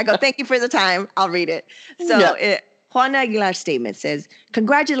 I go, thank you for the time. I'll read it. So Juan Aguilar's statement says,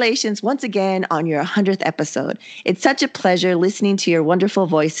 congratulations once again on your 100th episode. It's such a pleasure listening to your wonderful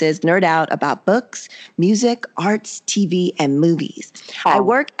voices nerd out about books, music, arts, TV, and movies. I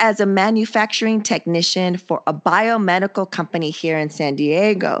work as a manufacturing technician for a biomedical company here in San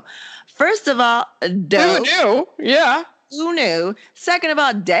Diego. First of all, dope. Who knew? Yeah. Who knew? Second of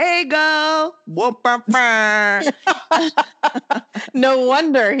all, Dago. No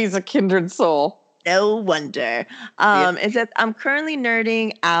wonder he's a kindred soul. No wonder. It says, I'm currently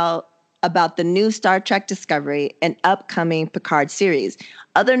nerding out about the new Star Trek Discovery and upcoming Picard series.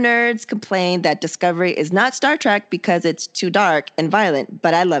 Other nerds complain that Discovery is not Star Trek because it's too dark and violent,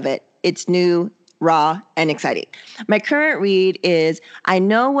 but I love it. It's new, raw, and exciting. My current read is I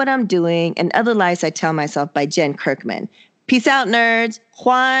Know What I'm Doing and Other Lies I Tell Myself by Jen Kirkman. Peace out, nerds.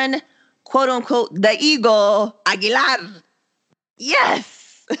 Juan, quote unquote, the Eagle Aguilar.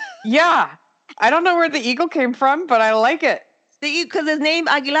 Yes. Yeah. I don't know where the eagle came from, but I like it. Because his name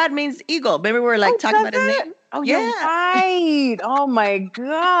Aguilar means eagle. Maybe we were talking about his name. Oh, yeah. You're right. Oh my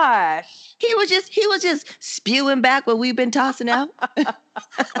gosh. He was just spewing back what we've been tossing out. That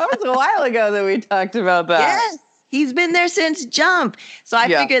was a while ago that we talked about that. Yes. He's been there since Jump. So I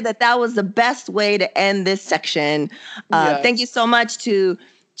figured that was the best way to end this section. Thank you so much to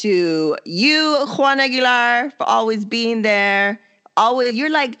you, Juan Aguilar, for always being there. Always, you're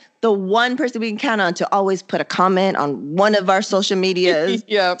like the one person we can count on to always put a comment on one of our social medias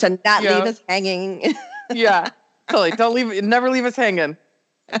to not leave us hanging. Yeah, totally. Never leave us hanging.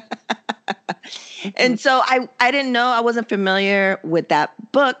 And so I didn't know, I wasn't familiar with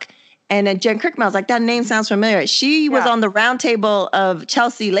that book. And then Jen Kirkman, I was like, that name sounds familiar. She was on the roundtable of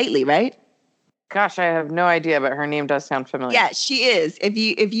Chelsea Lately, right? Gosh, I have no idea, but her name does sound familiar. Yeah, she is. If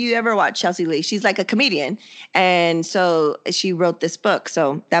you ever watch Chelsea Lee, she's like a comedian. And so she wrote this book.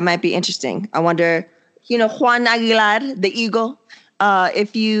 So that might be interesting. I wonder, Juan Aguilar, the Eagle,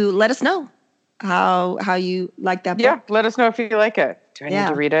 if you let us know how you like that book. Yeah, let us know if you like it. Do I need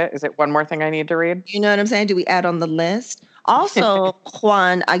to read it? Is it one more thing I need to read? You know what I'm saying? Do we add on the list? Also,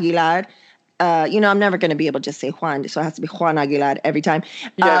 Juan Aguilar, I'm never going to be able to just say Juan, so it has to be Juan Aguilar every time.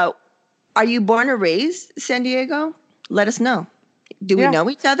 Yeah. Are you born or raised San Diego? Let us know. Do we know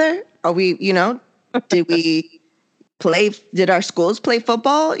each other? Are we, did we did our schools play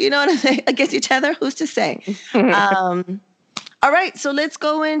football, what I'm saying, against each other? Who's to say? All right, so let's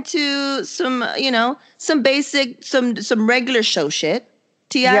go into some, some basic, some regular show shit.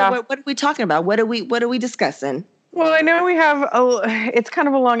 T.I., what are we talking about? What are we discussing? Well, I know we have it's kind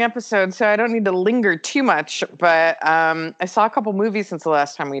of a long episode, so I don't need to linger too much, but I saw a couple movies since the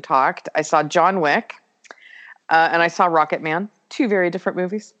last time we talked. I saw John Wick, and I saw Rocket Man, 2 very different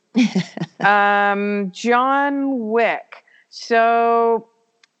movies. John Wick. So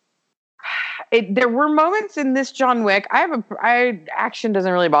there were moments in this John Wick. Action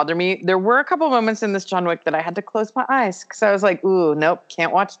doesn't really bother me. There were a couple moments in this John Wick that I had to close my eyes because I was like, ooh, nope,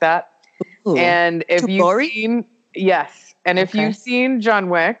 can't watch that. Ooh, and if you've seen... Yes. And if you've seen John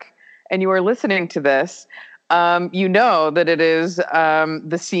Wick and you are listening to this, you know that it is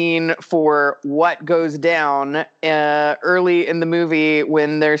the scene for what goes down early in the movie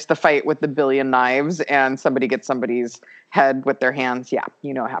when there's the fight with the billion knives and somebody gets somebody's head with their hands. Yeah,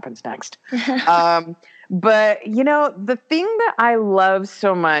 you know what happens next. But, you know, the thing that I love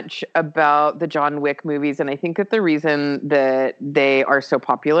so much about the John Wick movies, and I think that the reason that they are so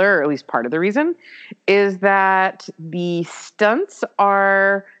popular, or at least part of the reason, is that the stunts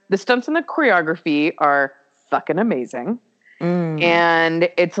and the choreography are fucking amazing. And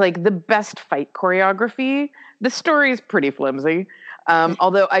it's like the best fight choreography. The story is pretty flimsy.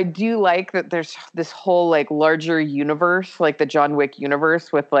 Although I do like that there's this whole like larger universe, like the John Wick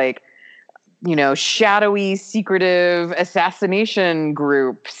universe with like, you know, shadowy, secretive assassination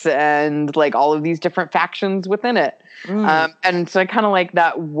groups and like all of these different factions within it. And so I kind of like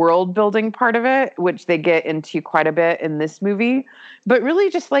that world building part of it, which they get into quite a bit in this movie, but really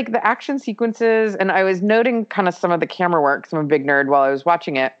just like the action sequences. And I was noting kind of some of the camera work. 'Cause I'm a big nerd while I was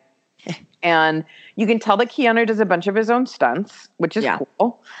watching it. And you can tell that Keanu does a bunch of his own stunts, which is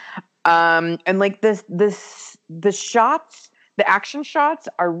cool. And like the shots, the action shots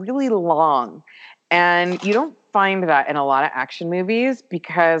are really long, and you don't find that in a lot of action movies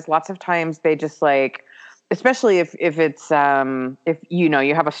because lots of times they just like, especially if it's if you know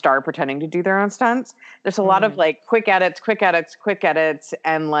you have a star pretending to do their own stunts, there's a lot of like quick edits,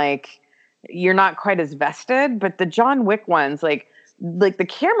 and like you're not quite as vested. But the John Wick ones, like the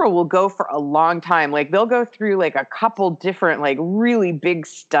camera will go for a long time. Like they'll go through like a couple different like really big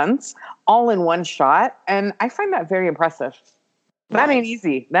stunts all in one shot, and I find that very impressive. That ain't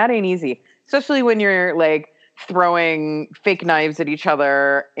easy. Especially when you're like throwing fake knives at each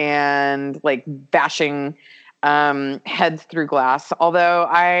other and like bashing heads through glass. Although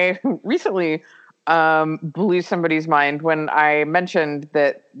I recently blew somebody's mind when I mentioned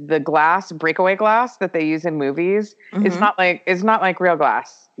that the glass, breakaway glass that they use in movies is not like real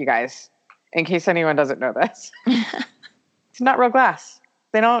glass, you guys. In case anyone doesn't know this. It's not real glass.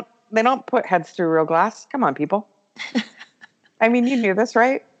 They don't put heads through real glass. Come on, people. I mean, you knew this,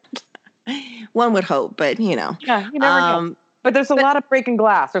 right? One would hope, but you know. Yeah, you never know. But there's a lot of breaking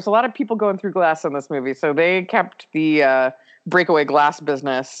glass. There's a lot of people going through glass in this movie. So they kept the breakaway glass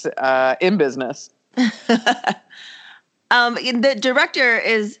business in business. The director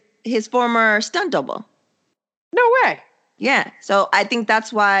is his former stunt double. No way. Yeah. So I think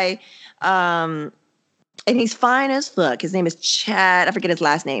that's why, and he's fine as fuck. His name is Chad. I forget his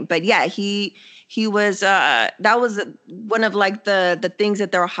last name, but yeah, he was, that was one of like the things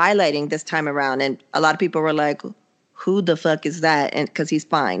that they were highlighting this time around. And a lot of people were like, who the fuck is that? And cause he's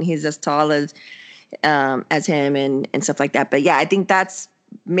fine. He's as tall as him and stuff like that. But yeah, I think that's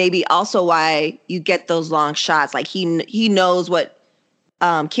maybe also why you get those long shots. Like he knows what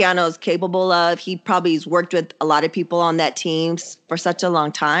Keanu is capable of. He probably has worked with a lot of people on that team for such a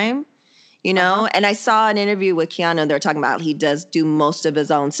long time, you know? And I saw an interview with Keanu. They're talking about he does do most of his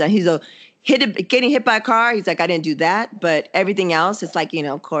own stuff. He's getting hit by a car. He's like, I didn't do that. But everything else, it's like, you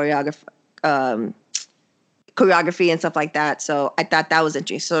know, choreography and stuff like that. So I thought that was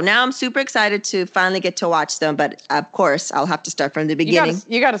interesting. So now I'm super excited to finally get to watch them. But of course, I'll have to start from the beginning.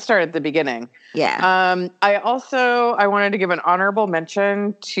 You got to start at the beginning. Yeah. I wanted to give an honorable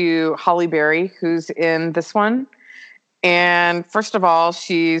mention to Halle Berry, who's in this one. And first of all,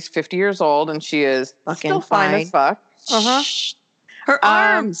 she's 50 years old and she is still fine as fuck. Her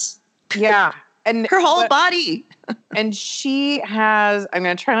arms. Yeah. And her whole body. And she has, I'm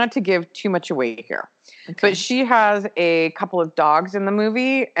going to try not to give too much away here. Okay. But she has a couple of dogs in the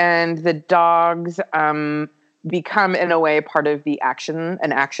movie, and the dogs become, in a way, part of an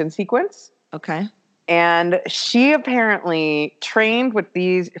action sequence. Okay. And she apparently trained with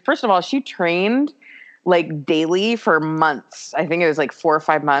these. First of all, she trained like daily for months. I think it was like 4 or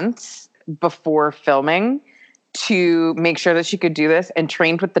 5 months before filming to make sure that she could do this, and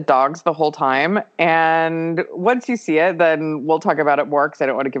trained with the dogs the whole time. And once you see it, then we'll talk about it more because I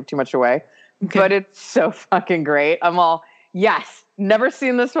don't want to give too much away. Okay. But it's so fucking great. I'm all, yes, never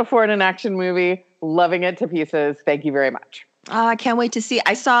seen this before in an action movie. Loving it to pieces. Thank you very much. I can't wait to see.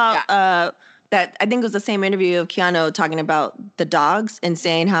 I saw that. I think it was the same interview of Keanu talking about the dogs and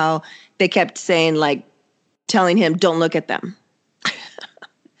saying how they kept saying like, telling him, "Don't look at them."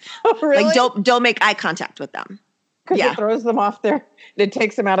 Oh, really? Like don't make eye contact with them. Because it throws them off there. It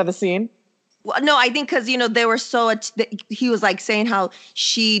takes them out of the scene. Well, no, I think because they were so. He was like saying how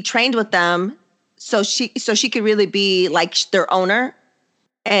she trained with them, so she could really be like their owner,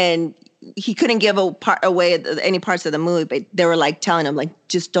 and he couldn't give away any parts of the movie, but they were like telling him like,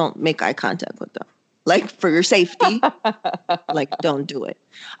 just don't make eye contact with them, like for your safety, like don't do it.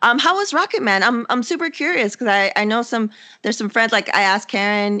 How was Rocket Man? I'm super curious because I know there's some friends, like I asked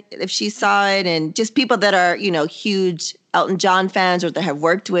Karen if she saw it, and just people that are, huge Elton John fans or that have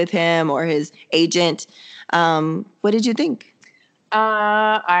worked with him or his agent. What did you think?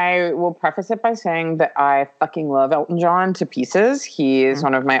 I will preface it by saying that I fucking love Elton John to pieces. He is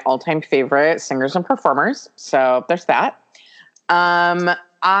one of my all-time favorite singers and performers. So there's that.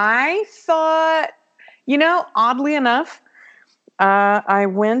 I thought, oddly enough, I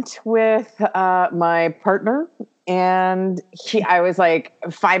went with my partner, and I was like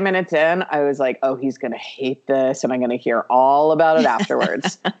 5 minutes in, I was like, oh, he's going to hate this, and I'm going to hear all about it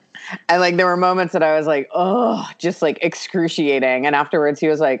afterwards. And like there were moments that I was like, oh, just like excruciating. And afterwards he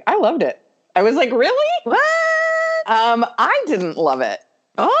was like, I loved it. I was like, really? What? I didn't love it.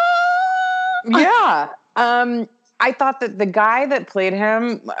 Oh, yeah. I thought that the guy that played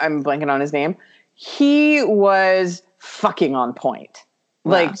him, I'm blanking on his name, he was fucking on point.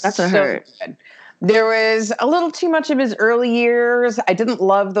 Wow, like that's so good. There was a little too much of his early years. I didn't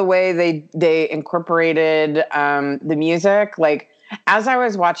love the way they incorporated the music. Like, as I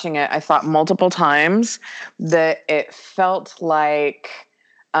was watching it, I thought multiple times that it felt like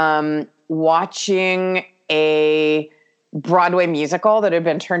watching a Broadway musical that had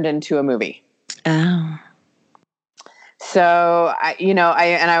been turned into a movie. Oh. So,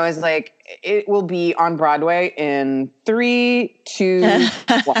 I was like, it will be on Broadway in 3, 2,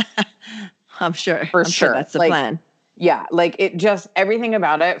 1. I'm sure. For sure. That's the plan. Yeah. Like it just, everything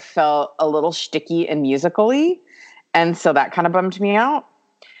about it felt a little shticky and musically. And so that kind of bummed me out.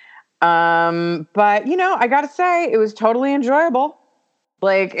 But I gotta say, it was totally enjoyable.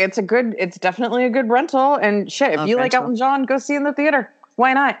 Like it's definitely a good rental. And shit, if you like Elton John, go see in the theater.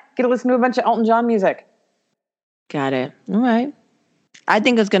 Why not? Get to listen to a bunch of Elton John music. Got it. All right. I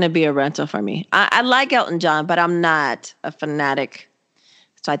think it's going to be a rental for me. I like Elton John, but I'm not a fanatic.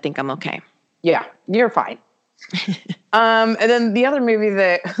 So I think I'm okay. Yeah, you're fine. And then the other movie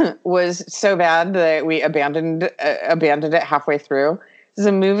that was so bad that we abandoned it halfway through is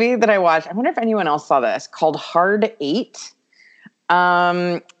a movie that I watched. I wonder if anyone else saw this, called Hard 8.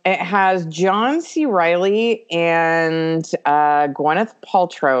 It has John C. Reilly and Gwyneth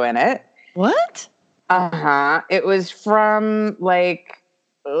Paltrow in it. What? Uh-huh. It was from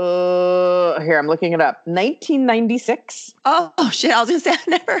here, I'm looking it up. 1996. Oh shit! I was gonna say I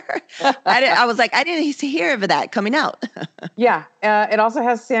never heard. I was like, I didn't hear of that coming out. Yeah. It also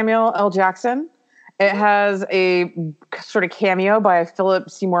has Samuel L. Jackson. It has a sort of cameo by Philip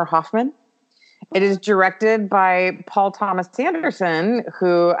Seymour Hoffman. It is directed by Paul Thomas Anderson,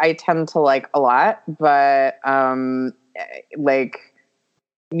 who I tend to like a lot, but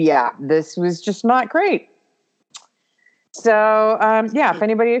this was just not great. So,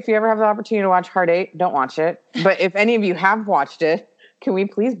 if you ever have the opportunity to watch Hard 8, don't watch it. But if any of you have watched it, can we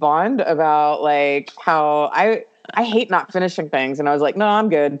please bond about how I hate not finishing things. And I was like, no, I'm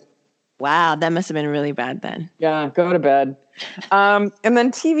good. Wow, that must have been really bad then. Yeah, go to bed. And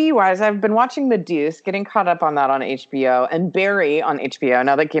then TV-wise, I've been watching The Deuce, getting caught up on that on HBO, and Barry on HBO,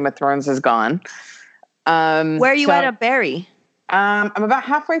 now that Game of Thrones is gone. Where are you at Barry? I'm about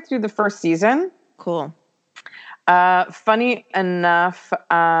halfway through the first season. Cool. Funny enough,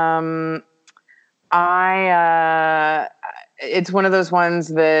 it's one of those ones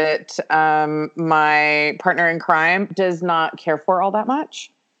that my partner in crime does not care for all that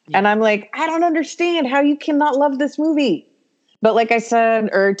much. Yeah. And I'm like, I don't understand how you cannot love this movie. But like I said,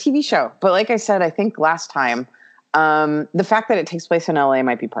 or TV show. But like I said, I think last time, the fact that it takes place in LA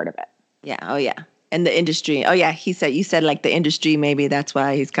might be part of it. Yeah. Oh, yeah. And the industry. Oh, yeah. You said like the industry, maybe that's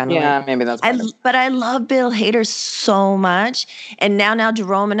why he's kind of maybe that's But I love Bill Hader so much. And now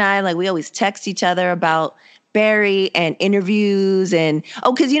Jerome and I, we always text each other about Barry and interviews. And,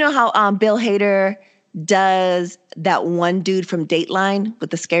 because you know how Bill Hader does that one dude from Dateline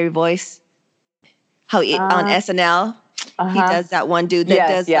with the scary voice? How on SNL, he does that one dude that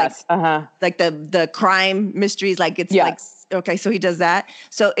does like the crime mysteries. Okay, so he does that.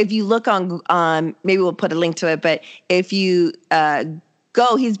 So if you look on maybe we'll put a link to it, but if you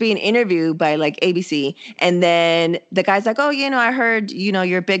he's being interviewed by like ABC. And then the guy's like, oh, I heard,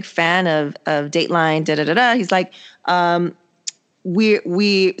 you're a big fan of Dateline, da da da da. He's like,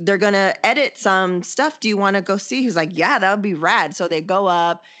 they're gonna edit some stuff. Do you want to go see? He's like, yeah, that would be rad. So they go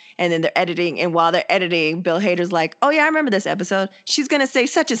up and then they're editing. And while they're editing, Bill Hader's like, oh yeah, I remember this episode. She's gonna say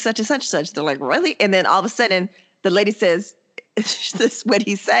such and such and such and such. They're like, really? And then all of a sudden the lady says, this is what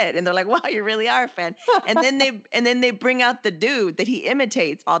he said. And they're like, wow, you really are a fan. And then they bring out the dude that he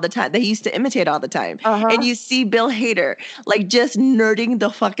imitates all the time, that he used to imitate all the time. And you see Bill Hader like just nerding the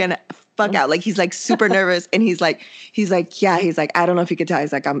fuck out. Like he's like super nervous. And he's like, I don't know if you could tell.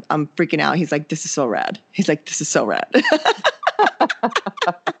 He's like, I'm freaking out. He's like, this is so rad. He's like, this is so rad.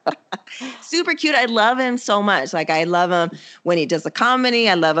 Super cute. I love him so much. Like I love him when he does the comedy.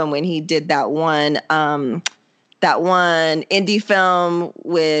 I love him when he did that one indie film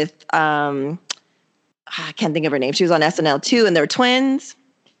with I can't think of her name. She was on SNL too, and they're twins.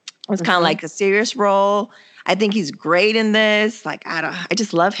 It was kind of like a serious role. I think he's great in this. Like I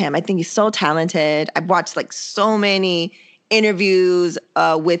just love him. I think he's so talented. I've watched like so many interviews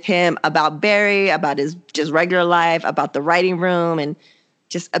with him about Barry, about his just regular life, about the writing room, and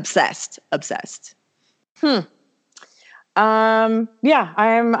just obsessed. Yeah,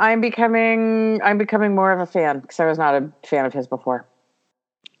 I'm becoming more of a fan because I was not a fan of his before.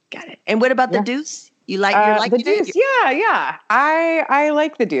 Got it. And what about The Deuce? You like The Deuce? Yeah. I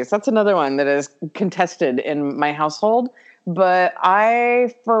like The Deuce. That's another one that is contested in my household, but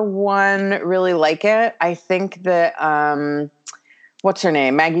I, for one, really like it. I think that what's her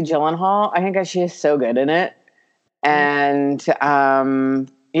name? Maggie Gyllenhaal. I think she is so good in it, and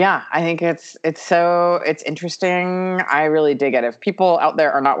yeah, I think it's interesting. I really dig it. If people out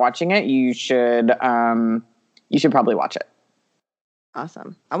there are not watching it, you should probably watch it.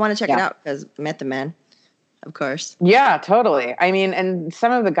 Awesome. I want to check it out because Method Man, of course. Yeah, totally. I mean, and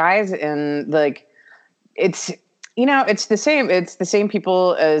some of the guys in like, it's the same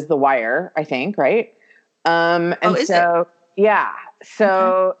people as The Wire, I think, right? Yeah.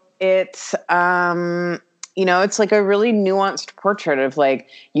 So it's it's like a really nuanced portrait of like,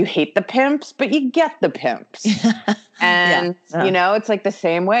 you hate the pimps, but you get the pimps. And, it's like the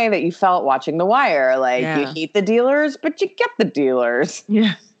same way that you felt watching The Wire. Like you hate the dealers, but you get the dealers.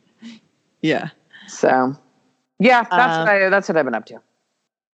 Yeah. Yeah. So yeah, that's what I've been up to.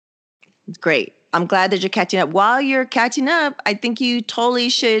 It's great. I'm glad that you're catching up. While you're catching up, I think you totally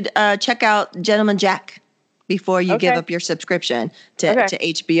should check out Gentleman Jack before you give up your subscription to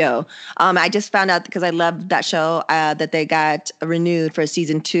HBO. I just found out because I loved that show that they got renewed for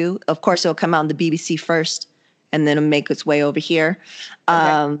season 2. Of course, it'll come out on the BBC first, and then it'll make its way over here.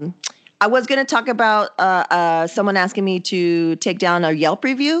 I was going to talk about someone asking me to take down a Yelp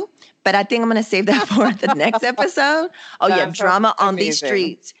review, but I think I'm going to save that for the next episode. Oh, yeah, drama on these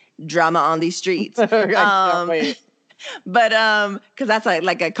streets. Drama on these streets. I can't wait. But because that's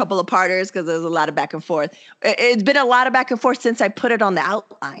like a couple of parters, because there's a lot of back and forth. It's been a lot of back and forth since I put it on the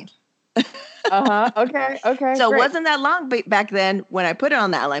outline. Okay. So great. it wasn't that long back then when I put it on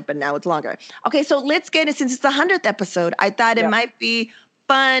the outline, but now it's longer. Okay, so let's get it. Since it's the 100th episode, I thought it might be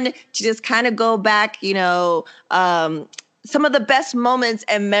fun to just kind of go back, some of the best moments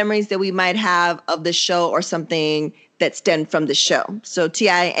and memories that we might have of the show or something that stemmed from the show. So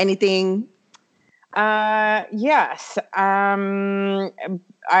T.I., anything? Yes.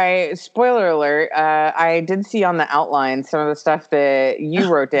 Spoiler alert, I did see on the outline some of the stuff that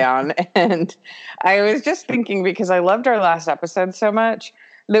you wrote down. And I was just thinking, because I loved our last episode so much,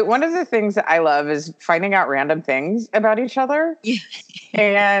 that one of the things that I love is finding out random things about each other.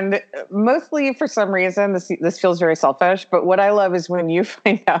 And mostly for some reason, this feels very selfish, but what I love is when you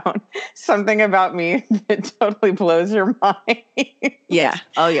find out something about me that totally blows your mind. Yeah.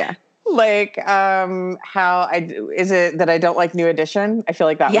 Oh yeah. Like, how is it that I don't like New Edition? I feel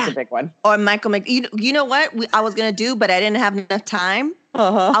like that was a big one. Or Michael you know what I was going to do, but I didn't have enough time.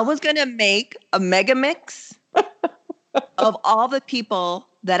 I was going to make a mega mix of all the people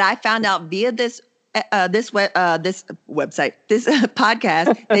that I found out via this website, this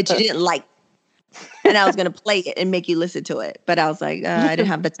podcast that you didn't like. And I was going to play it and make you listen to it. But I was like, I didn't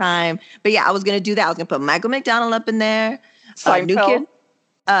have the time. But yeah, I was going to do that. I was going to put Michael McDonald up in there. New Kid.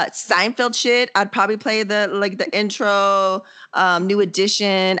 Seinfeld shit. I'd probably play the intro, New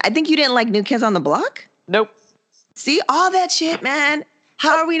Edition. I think you didn't like New Kids on the Block? Nope. See, all that shit, man.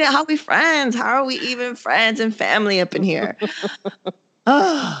 How are we friends? How are we even friends and family up in here?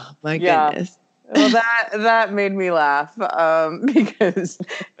 Oh my goodness. Well, that made me laugh because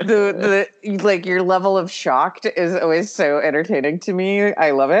the like your level of shocked is always so entertaining to me.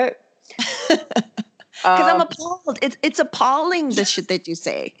 I love it. Because I'm appalled. It's appalling, the shit that you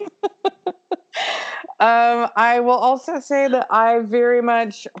say. I will also say that I very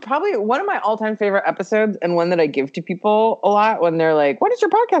much, probably one of my all-time favorite episodes, and one that I give to people a lot when they're like, what is your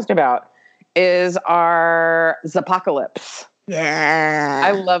podcast about? Is our Zapocalypse. Yeah.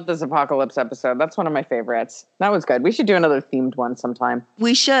 I love the Zapocalypse episode. That's one of my favorites. That was good. We should do another themed one sometime.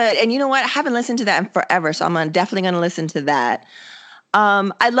 We should. And you know what? I haven't listened to that in forever, so I'm definitely going to listen to that.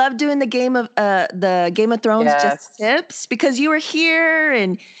 I love doing the Game of Thrones just tips, because you were here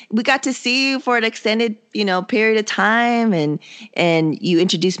and we got to see you for an extended, period of time, and you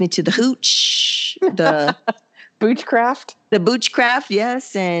introduced me to the hooch, the Boochcraft. The Boochcraft,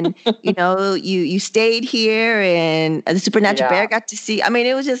 yes, and you stayed here, and the Supernatural Bear got to see. I mean,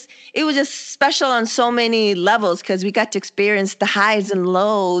 it was just special on so many levels, because we got to experience the highs and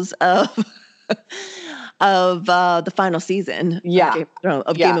lows of the final season. Game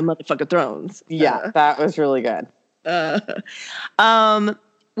of Motherfucking Thrones. That was really good.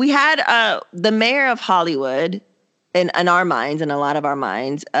 We had the mayor of Hollywood in our minds, in a lot of our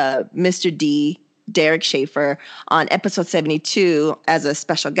minds, Mr. D. Derek Schaefer, on episode 72 as a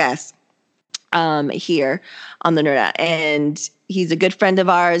special guest here on the Nerd Out. And he's a good friend of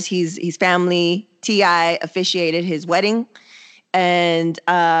ours. He's family. T.I. officiated his wedding. And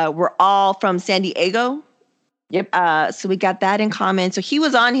we're all from San Diego. Yep. So we got that in common. So he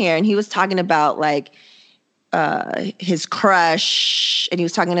was on here and he was talking about his crush. And he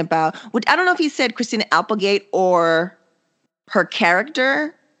was talking about, I don't know if he said Christina Applegate or her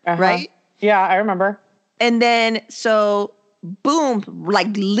character, right? Yeah, I remember. And then, so, boom,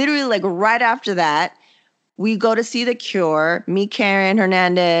 literally right after that, we go to see The Cure. Me, Karen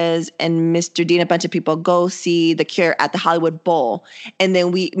Hernandez, and Mr. D and a bunch of people go see The Cure at the Hollywood Bowl. And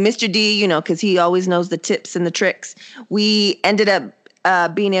then Mr. D, because he always knows the tips and the tricks, we ended up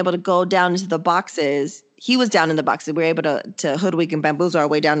being able to go down into the boxes. He was down in the boxes. We were able to hoodwink and bamboozle our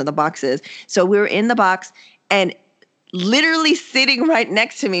way down to the boxes. So we were in the box, and literally sitting right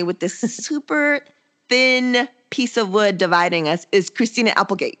next to me with this super thin piece of wood dividing us is Christina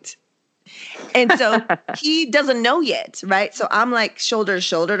Applegate. And so he doesn't know yet, right? So I'm shoulder to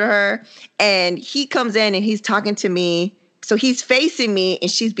shoulder to her, and he comes in and he's talking to me. So he's facing me and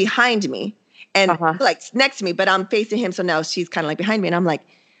she's behind me and next to me, but I'm facing him. So now she's kind of behind me, and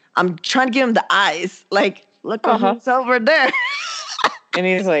I'm trying to give him the eyes, look who's over there. And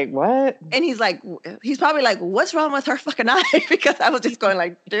he's like, what? And he's probably like, what's wrong with her fucking eye? Because I was just going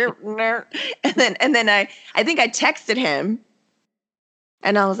and then I think I texted him,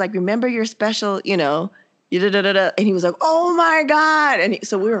 and I was like, remember your special, and he was like, oh my God. And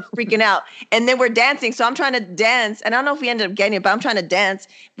so we were freaking out, and then we're dancing. So I'm trying to dance, and I don't know if we ended up getting it, but I'm trying to dance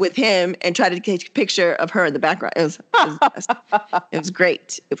with him and try to take a picture of her in the background. It was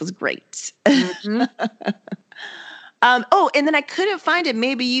great. It was great. Mm-hmm. And then I couldn't find it.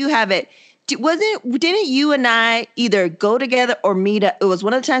 Maybe you have it. Didn't you and I either go together or meet up? It was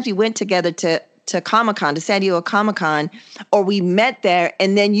one of the times we went together to Comic-Con, to San Diego Comic-Con, or we met there,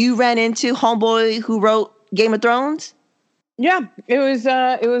 and then you ran into homeboy who wrote Game of Thrones? Yeah, it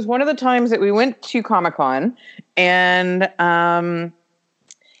was one of the times that we went to Comic-Con, and I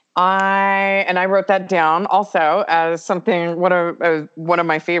wrote that down also as something. One of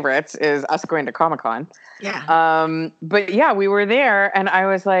my favorites is us going to Comic-Con. Yeah. But yeah, we were there, and I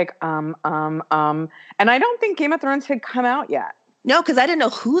was like, and I don't think Game of Thrones had come out yet. No, because I didn't know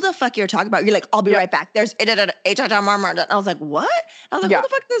who the fuck you were talking about. You're like, I'll be right back. There's H.R. Martin. I was like, what? I was like, who the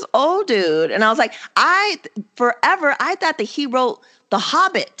fuck is this old dude? And I was like, forever I thought that he wrote The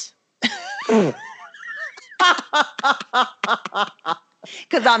Hobbit.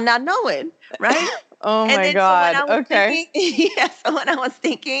 Because I'm not knowing, right? Oh my God. Okay. So when I was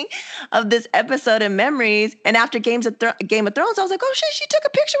thinking of this episode in memories, and after Game of Thrones, I was like, oh shit, she took a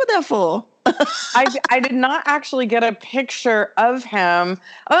picture with that fool. I did not actually get a picture of him.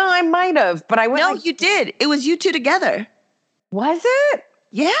 Oh, I might have, but I went. No, you did. It was you two together. Was it?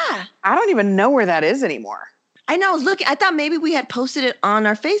 Yeah. I don't even know where that is anymore. I know. I was looking. I thought maybe we had posted it on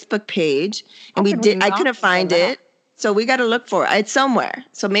our Facebook page, and we did. I couldn't find it. So we got to look for it. It's somewhere.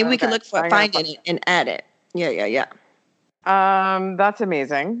 So maybe we can look for it, find it, and add it. Yeah. That's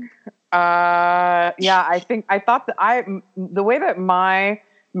amazing. I thought that the way that my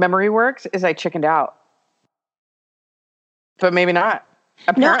memory works is I chickened out, but maybe not.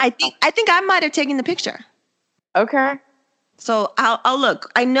 Apparently. No, I think I might have taken the picture. Okay. So I'll look.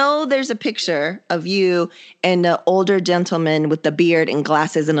 I know there's a picture of you and an older gentleman with the beard and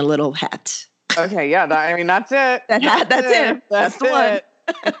glasses and a little hat. Okay, yeah. That's it. That's it. That's the one.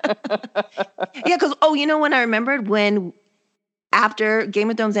 Yeah, because when I remembered when after Game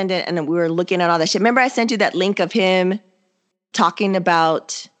of Thrones ended and we were looking at all that shit. Remember I sent you that link of him talking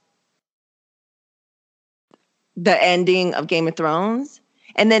about the ending of Game of Thrones?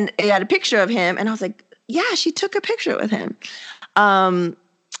 And then it had a picture of him, and I was like, yeah, she took a picture with him.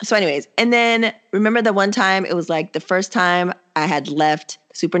 So anyways, and then remember the one time, it was like the first time I had left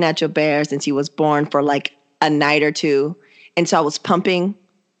Supernatural Bear since he was born for like a night or two. And so I was pumping.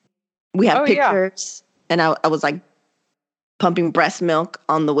 We have pictures, and I was like pumping breast milk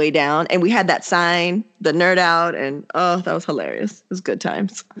on the way down. And we had that sign, the Nerd Out, and oh, that was hilarious. It was good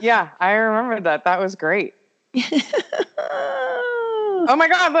times. Yeah, I remember that. That was great. Oh my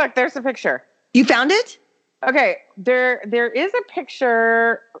God, look, there's a picture. You found it? Okay, there is a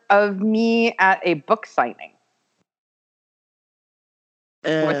picture of me at a book signing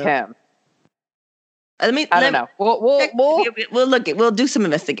with him. I don't know. We'll look at. We'll do some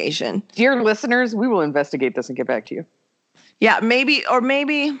investigation. Dear listeners, we will investigate this and get back to you. Yeah, maybe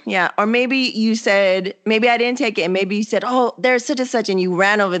you said, maybe I didn't take it, and maybe you said, oh, there's such and such, and you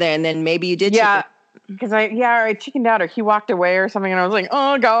ran over there, and then maybe you did. Yeah, because I chickened out, or he walked away or something, and I was like,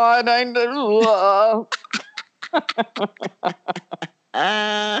 oh God,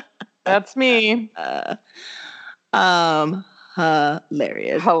 that's me.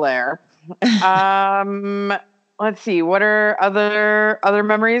 Hilarious. Let's see. What are other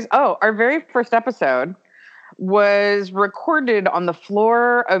memories? Oh, our very first episode was recorded on the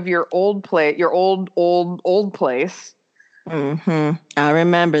floor of your old place. Mm-hmm. I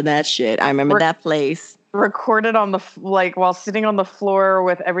remember that shit. I remember that place. Recorded on while sitting on the floor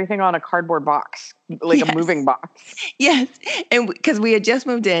with everything on a cardboard box, like a moving box. Yes, and because we had just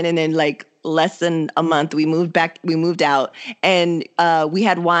moved in, and then like less than a month, we moved out, and we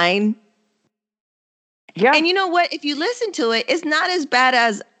had wine. Yeah, and you know what? If you listen to it, it's not as bad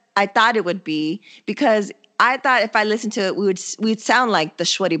as I thought it would be, because I thought if I listened to it, we'd sound like the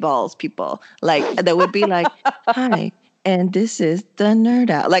Sweaty Balls people, like that would be like, hi. And this is the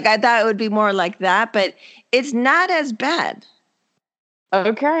Nerd Out. Like, I thought it would be more like that, but it's not as bad.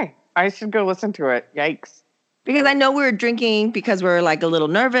 Okay. I should go listen to it. Yikes. Because I know we were drinking because we were like a little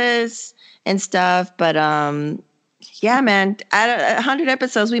nervous and stuff. But yeah, man, at 100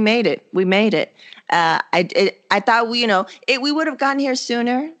 episodes, we made it. I thought we would have gotten here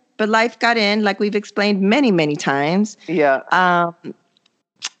sooner, but life got in, like we've explained many, many times. Yeah. But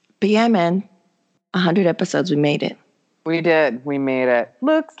yeah, man, 100 episodes, we made it. We did. We made it.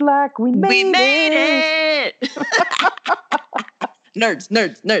 Looks like we made it. Nerds.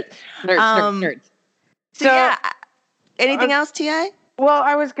 So yeah, anything else, T.I.? Well,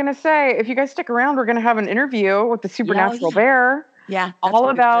 I was going to say, if you guys stick around, we're going to have an interview with the Supernatural Bear. Yeah. All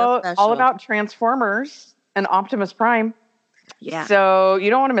about Transformers and Optimus Prime. Yeah. So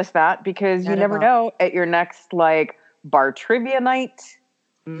you don't want to miss that, because you never know, at your next like bar trivia night,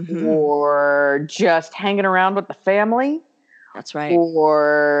 or just hanging around with the family. That's right.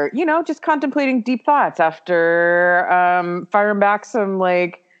 Or, just contemplating deep thoughts after firing back some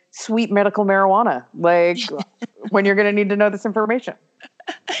like sweet medical marijuana, like when you're going to need to know this information.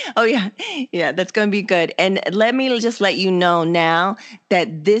 Oh, yeah. Yeah, that's going to be good. And let me just let you know now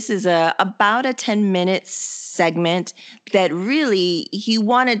that this is about a 10-minute segment that really he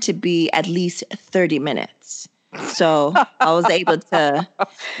wanted to be at least 30 minutes. So I was able to,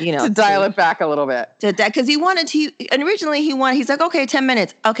 to dial it back a little bit. Because originally he's like, okay, 10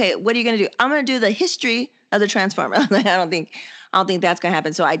 minutes. Okay, what are you going to do? I'm going to do the history of the Transformer. I don't think that's going to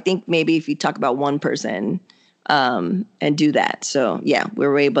happen. So I think maybe if you talk about one person and do that. So yeah, we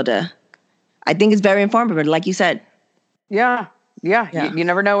were able to, I think it's very informative, like you said. Yeah. You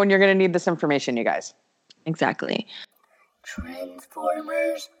never know when you're going to need this information, you guys. Exactly.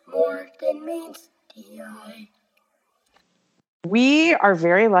 Transformers, more than meets the eye. We are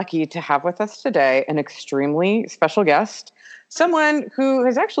very lucky to have with us today an extremely special guest, someone who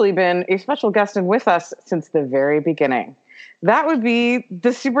has actually been a special guest and with us since the very beginning. That would be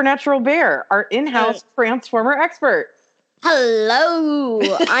the Supernatural Bear, our in-house Transformer expert. Hello,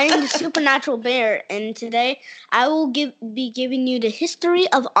 I'm the Supernatural Bear, and today I will be giving you the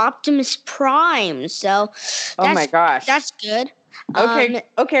history of Optimus Prime. So, oh my gosh, that's good.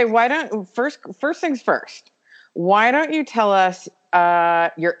 Okay. Why don't first things first? Why don't you tell us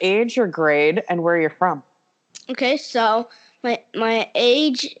your age, your grade, and where you're from? Okay, so my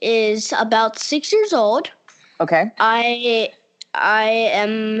age is about 6 years old. Okay. I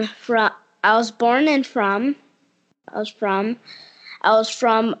was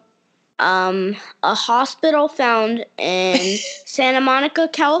from a hospital found in Santa Monica,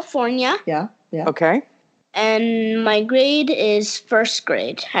 California. Yeah. Okay. And my grade is first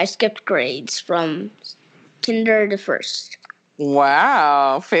grade. I skipped grades from kinder to first.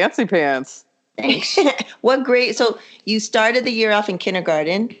 Wow, fancy pants. Thanks. What grade? So you started the year off in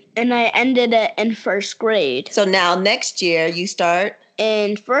kindergarten. And I ended it in first grade. So now next year you start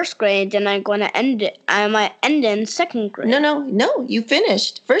in first grade, then I'm going to end it. I might end in second grade. No. You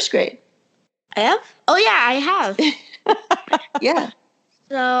finished first grade. I have? Oh, yeah, I have. Yeah.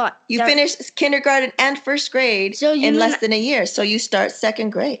 So you finished kindergarten and first grade in less than a year. So you start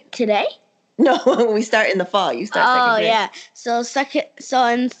second grade. Today? No, we start in the fall. You start second grade. Oh, yeah. So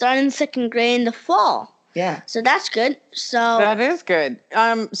I'm starting second grade in the fall. Yeah. So that's good. So that is good.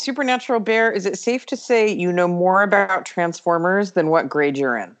 Supernatural Bear, is it safe to say you know more about Transformers than what grade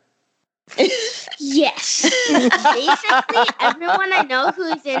you're in? Yes. Basically, everyone I know who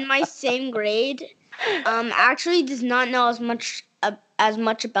is in my same grade actually does not know as much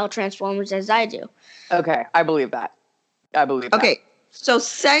about Transformers as I do. Okay, I believe that. Okay, so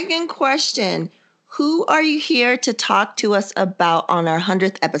second question. Who are you here to talk to us about on our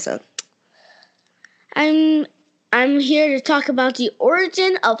 100th episode? I'm here to talk about the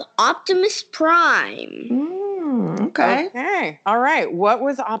origin of Optimus Prime. Okay. Okay. All right. What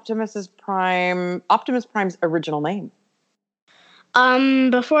was Optimus Prime's original name?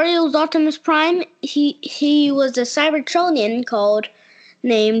 Before he was Optimus Prime, he was a Cybertronian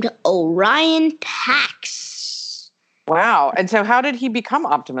named Orion Pax. Wow. And so how did he become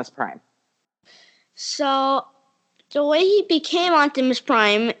Optimus Prime? So the way he became Optimus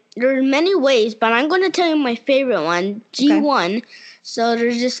Prime, there are many ways, but I'm going to tell you my favorite one, G1. Okay. So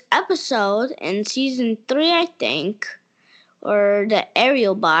there's this episode in season 3, I think, where the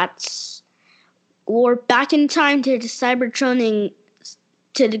Aerial Bots were back in time to the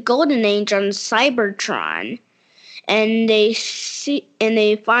Golden Age on Cybertron, and they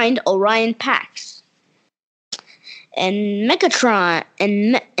find Orion Pax and Megatron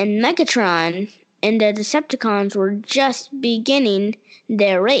and the Decepticons were just beginning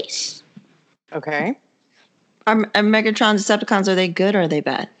their race. Okay. Are Megatron Decepticons, are they good or are they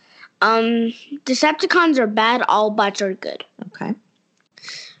bad? Decepticons are bad, all bots are good. Okay.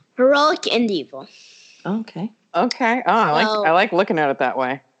 Heroic and evil. Okay. Okay. Oh, I like looking at it that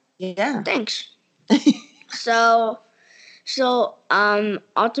way. Yeah. Thanks. So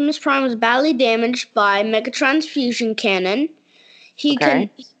Optimus Prime was badly damaged by Megatron's fusion cannon.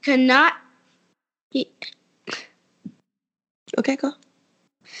 Okay, go.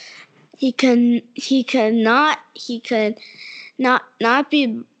 He could not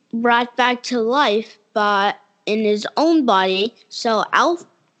be brought back to life, but in his own body. So Alpha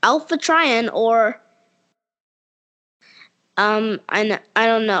Trion, or I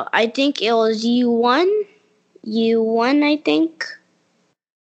don't know. I think it was U1, I think.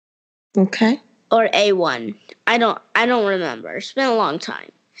 Okay. Or A1. I don't remember. It's been a long time.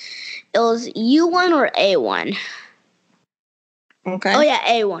 It was U1 or A1. Okay. Oh yeah,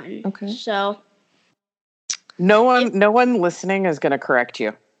 A1. Okay. So no one listening is going to correct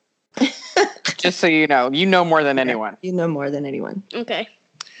you. Just so you know more than anyone. You know more than anyone. Okay.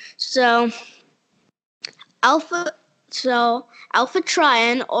 So Alpha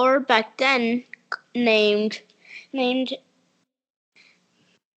Trion, or back then named what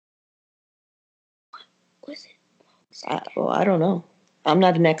was it? I don't know. I'm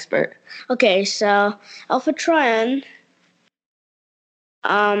not an expert. Okay, so Alpha Trion,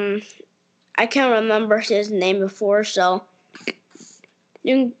 I can't remember his name before, so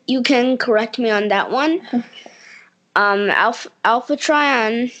you can correct me on that one. Alpha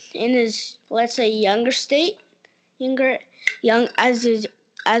Trion, in his, let's say, younger state, as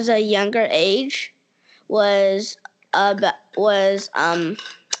a younger age, was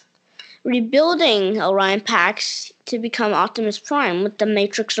rebuilding Orion Pax to become Optimus Prime with the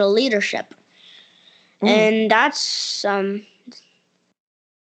Matrix of Leadership. And that's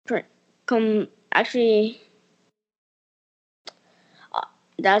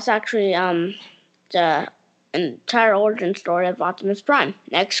actually the entire origin story of Optimus Prime.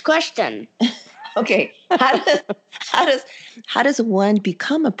 Next question. Okay. How does one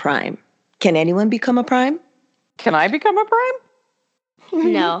become a Prime? Can anyone become a Prime? Can I become a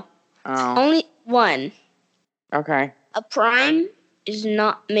Prime? No. Oh. Only one. Okay. A Prime is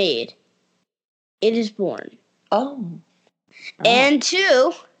not made. It is born. Oh. And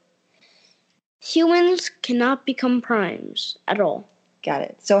 2, humans cannot become Primes at all. Got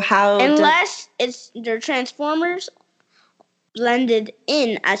it. So how... Unless they're Transformers blended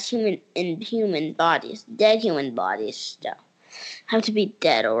in as human bodies. Dead human bodies still. Have to be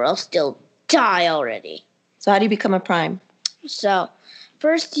dead or else they'll die already. So how do you become a Prime? So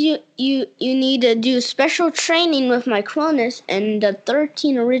first you need to do special training with Micronus and the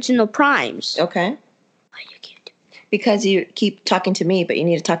 13 original Primes. Okay. Because you keep talking to me, but you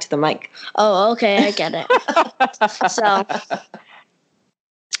need to talk to the mic. Oh, okay, I get it.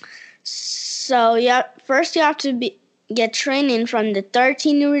 So yeah, first you have to get training from the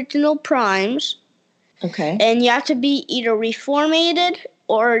 13 original primes. Okay. And you have to be either reformated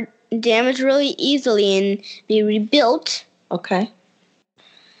or damaged really easily and be rebuilt. Okay.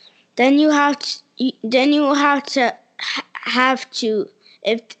 Then you have to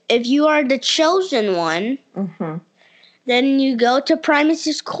if you are the chosen one, then you go to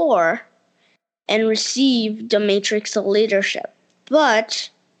Primus' core and receive the Matrix of Leadership. But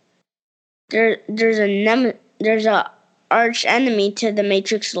there's a arch enemy to the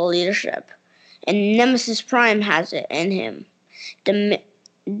Matrix of Leadership, and Nemesis Prime has it in him.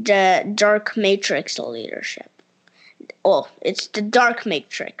 The Dark Matrix of Leadership. Oh, it's the Dark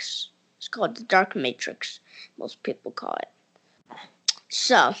Matrix. It's called the Dark Matrix. Most people call it.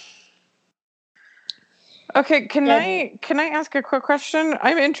 So. Okay, can I ask a quick question?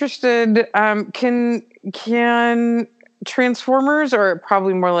 I'm interested. Can Transformers, or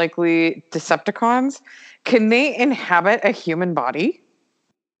probably more likely Decepticons, can they inhabit a human body?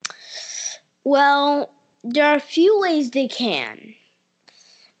 Well, there are a few ways they can.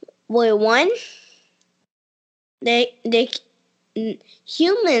 Well, one,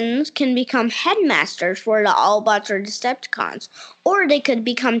 humans can become headmasters for the Autobots or Decepticons, or they could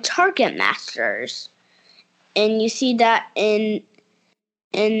become target masters, and you see that in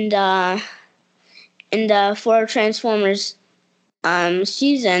the for Transformers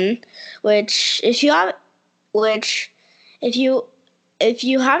season, which if you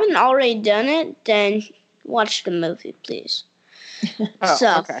haven't already done it, then watch the movie, please.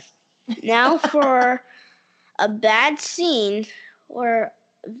 Okay. Now for a bad scene where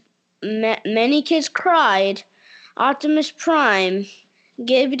many kids cried, Optimus Prime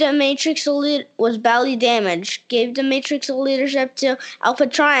gave the Matrix was badly damaged, gave the Matrix of Leadership to Alpha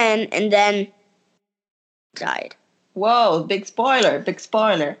Trion, and then died. Whoa, big spoiler.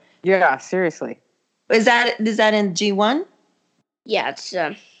 Yeah, seriously. Is that in G1? Yeah, it's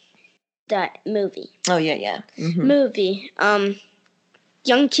that movie. Oh, yeah. Mm-hmm. Movie.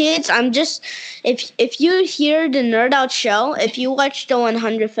 Young kids, if you hear the Nerd Out show, if you watch the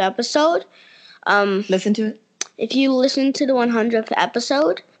 100th episode, listen to it. If you listen to the 100th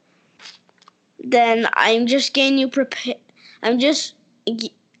episode, then I'm just getting you prepared. I'm just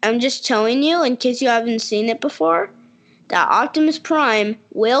telling you, in case you haven't seen it before, that Optimus Prime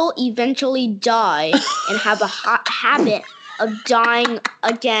will eventually die and have a habit of dying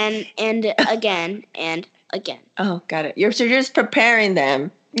again and again and again. Oh, got it. You're just preparing them.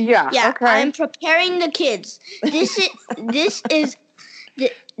 Yeah. Okay. I'm preparing the kids.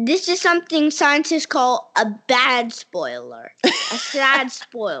 This is something scientists call a bad spoiler, a sad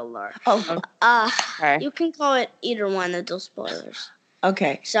spoiler. Okay. You can call it either one of those spoilers.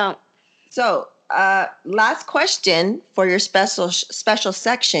 Okay. So, last question for your special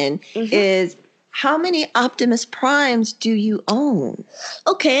section is: how many Optimus Primes do you own?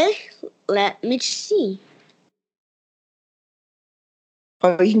 Okay, let me see.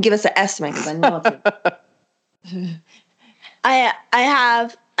 Or you can give us an estimate, because I know I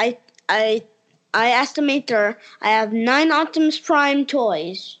estimate I have 9 Optimus Prime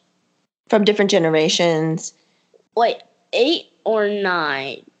toys. From different generations. Wait, 8 or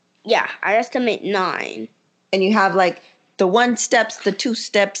 9? Yeah, I estimate 9. And you have like the 1 steps, the 2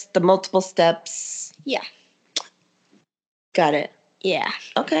 steps, the multiple steps. Yeah. Got it. Yeah.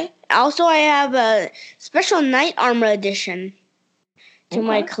 Okay. Also, I have a special Night Armor edition to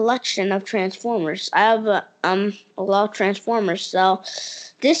my collection of Transformers. I have a lot of Transformers, so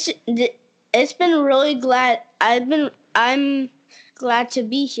it's been really glad. I'm glad to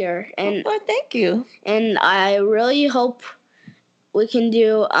be here, and thank you. And I really hope we can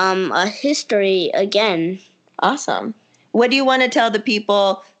do a history again. Awesome. What do you want to tell the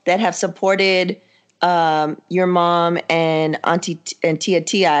people that have supported your mom and Auntie and Tia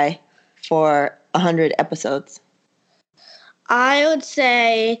Ti for 100 episodes? I would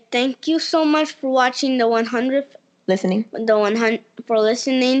say thank you so much for watching the 100th. Listening. For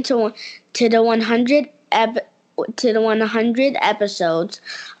listening to the 100 episodes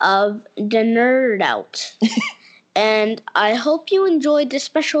of the Nerd Out. And I hope you enjoyed the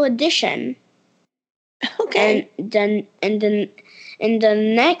special edition. Okay. And then in the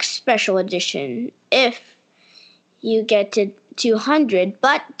next special edition, if you get to 200,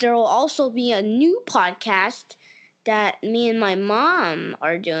 but there will also be a new podcast that me and my mom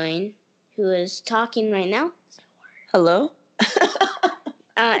are doing, who is talking right now. Hello?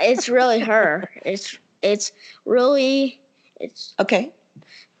 It's really her. It's okay.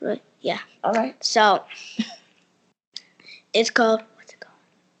 Yeah. All right. So It's called. What's it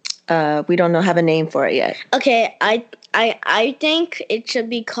called? We don't have a name for it yet. Okay, I think it should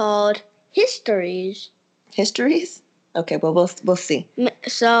be called Histories. Histories? Okay, well we'll see.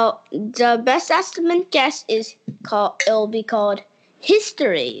 So the best estimate guess is called. It'll be called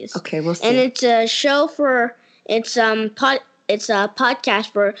Histories. Okay, we'll see. And it's a show for it's It's a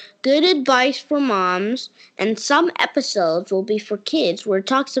podcast for good advice for moms, and some episodes will be for kids, where it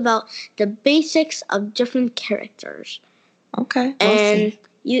talks about the basics of different characters. Okay, and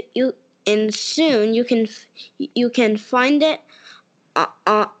soon you can find it.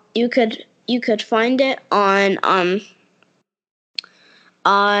 You could find it on.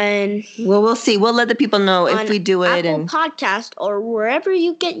 Well, we'll see. We'll let the people know if we do it. Apple Podcast or wherever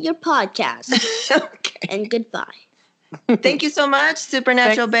you get your podcast. Okay. And goodbye. Thank you so much,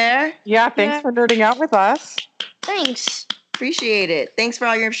 Supernatural Bear. Yeah, thanks for nerding out with us. Thanks. Appreciate it. Thanks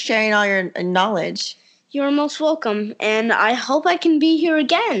for sharing all your knowledge. You're most welcome, and I hope I can be here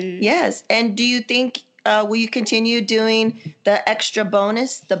again. Yes, and do you think will you continue doing the extra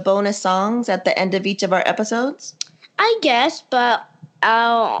bonus songs at the end of each of our episodes? I guess, but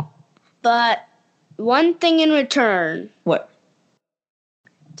one thing in return. What?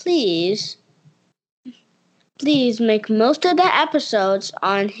 Please make most of the episodes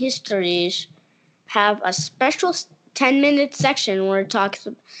on histories have a special 10-minute section where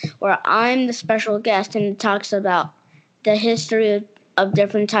I'm the special guest and it talks about the history of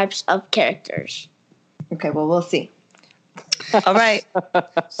different types of characters. Okay, well, we'll see. All right.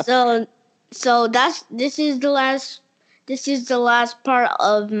 So this is the last part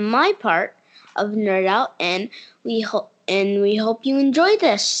of my part of Nerd Out, and we hope you enjoy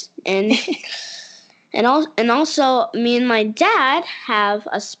this. And also, me and my dad have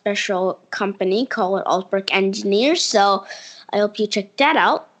a special company called Altbrook Engineers, so I hope you check that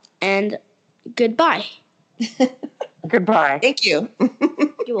out. And goodbye. Goodbye. Thank you.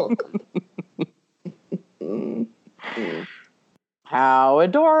 You're welcome. How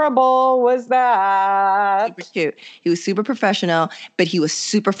adorable was that? Super cute. He was super professional, but he was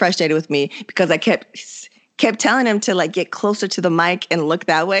super frustrated with me because I kept telling him to like get closer to the mic and look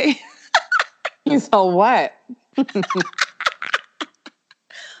that way. So what?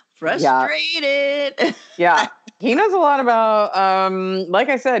 Frustrated. Yeah. He knows a lot about, like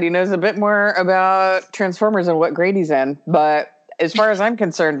I said, he knows a bit more about Transformers and what grade he's in. But as far as I'm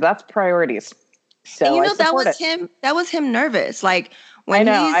concerned, that's priorities. So and that was him. That was him nervous. Like when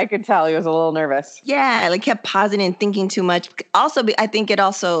I could tell he was a little nervous. Yeah, like kept pausing and thinking too much. Also, I think it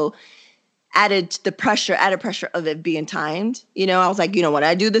also added pressure of it being timed. I was like, when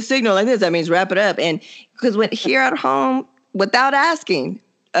I do the signal like this, that means wrap it up. And because when here at home, without asking,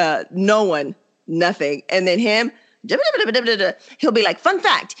 no one, nothing. And then him, he'll be like, fun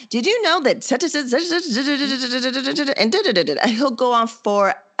fact, did you know that such and he'll go on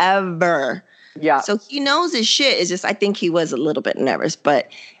forever. Yeah. So he knows his shit. It's just, I think he was a little bit nervous, but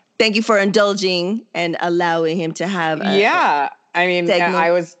thank you for indulging and allowing him to have I mean, segment.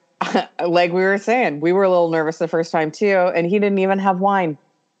 I was, like we were saying, we were a little nervous the first time too, and he didn't even have wine.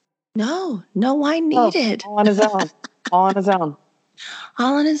 No wine needed. All on his own. All on his own.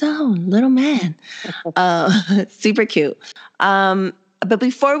 All on his own, little man. Super cute. But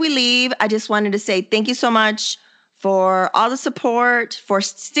before we leave, I just wanted to say thank you so much for all the support, for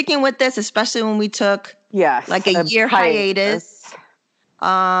sticking with this, especially when we took like a year hiatus.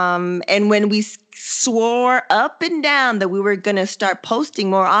 And when we swore up and down that we were going to start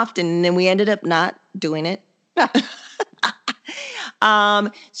posting more often, and then we ended up not doing it. But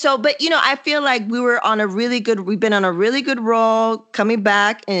I feel like we've been on a really good roll coming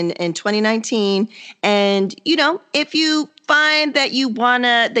back in 2019. And, if you find that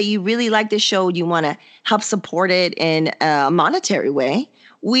that you really like the show, you want to help support it in a monetary way,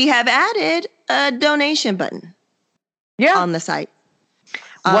 we have added a donation button on the site.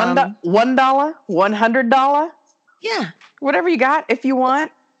 $1, $100. Yeah. Whatever you got, if you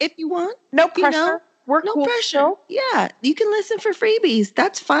want. No pressure. No pressure. Show. Yeah. You can listen for freebies.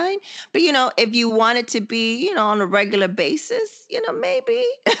 That's fine. But, if you want it to be, on a regular basis, maybe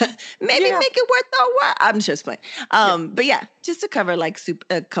make it worth the while. I'm just playing. But yeah, just to cover like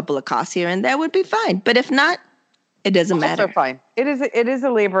a couple of costs here and there would be fine. But if not, it doesn't matter. Also fine. It is a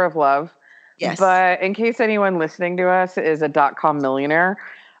labor of love. Yes. But in case anyone listening to us is a .com millionaire,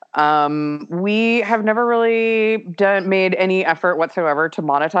 we have never really made any effort whatsoever to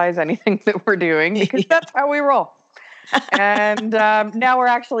monetize anything that we're doing because that's how we roll. And now we're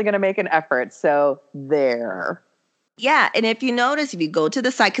actually going to make an effort. So there. Yeah, and if you notice, if you go to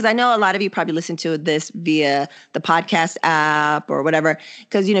the site, because I know a lot of you probably listen to this via the podcast app or whatever,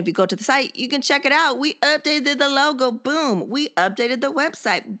 because, if you go to the site, you can check it out. We updated the logo. Boom. We updated the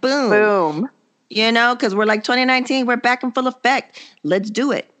website. Boom. Boom. Because we're like 2019. We're back in full effect. Let's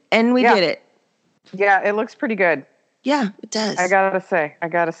do it. And we did it. Yeah, it looks pretty good. Yeah, it does. I gotta say.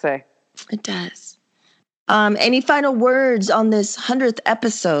 It does. Any final words on this 100th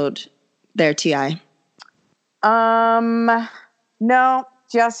episode there, T.I.? No,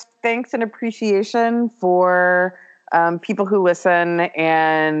 just thanks and appreciation for people who listen,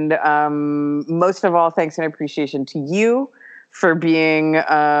 and most of all, thanks and appreciation to you for being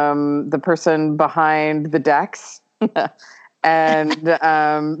the person behind the decks and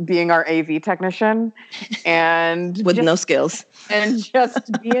being our AV technician, and with no skills, and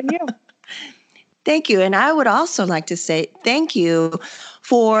just being you. Thank you, and I would also like to say thank you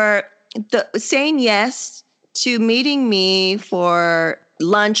for saying yes to meeting me for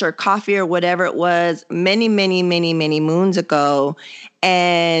lunch or coffee or whatever it was many, many, many, many moons ago.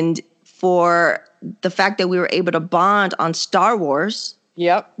 And for the fact that we were able to bond on Star Wars.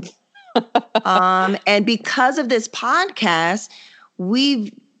 Yep. And because of this podcast,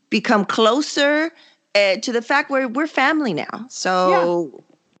 we've become closer to the fact where we're family now. So,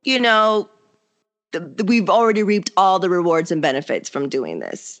 we've already reaped all the rewards and benefits from doing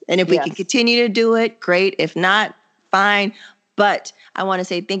this. And if we can continue to do it, great. If not, fine. But I want to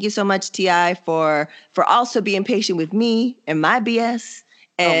say thank you so much, T.I., for also being patient with me and my BS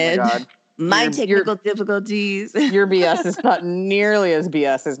and my technical difficulties. Your BS is not nearly as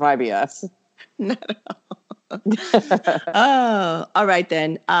BS as my BS. Not at all. Oh, all right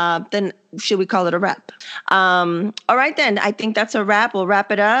then. Then should we call it a wrap? All right then. I think that's a wrap. We'll wrap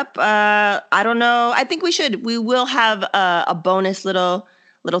it up. I don't know. I think we should. We will have a bonus little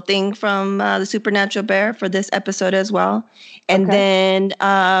thing from the Supernatural Bear for this episode as well, and then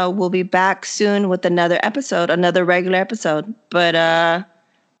we'll be back soon with another regular episode. But I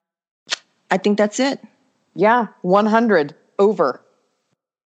think that's it. Yeah, 100 over.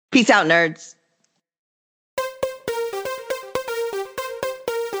 Peace out, nerds.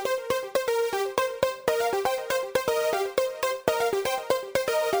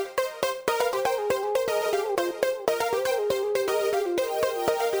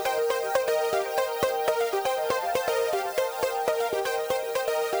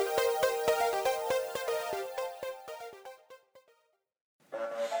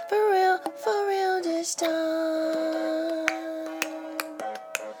 For real this time.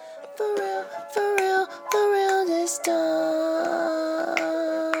 For real this time.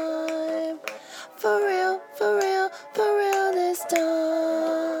 For real this time.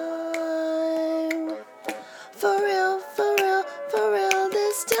 For real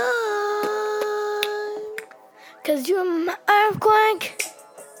this time. 'Cause you're my earthquake.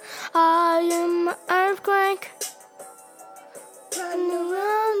 I am my earthquake. Running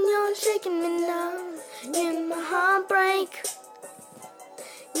around, you're shaking me now. You're my heartbreak.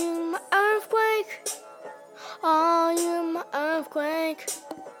 You're my earthquake. Oh, you're my earthquake.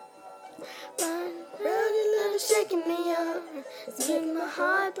 Running around, you're shaking me up. You're my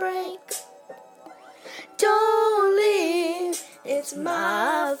heartbreak. Don't leave, it's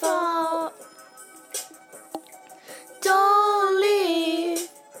my fault. Don't leave,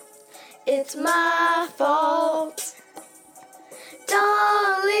 it's my fault.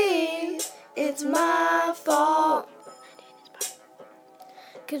 Don't leave, it's my fault.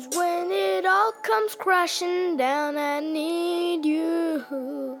 'Cause when it all comes crashing down, I need you.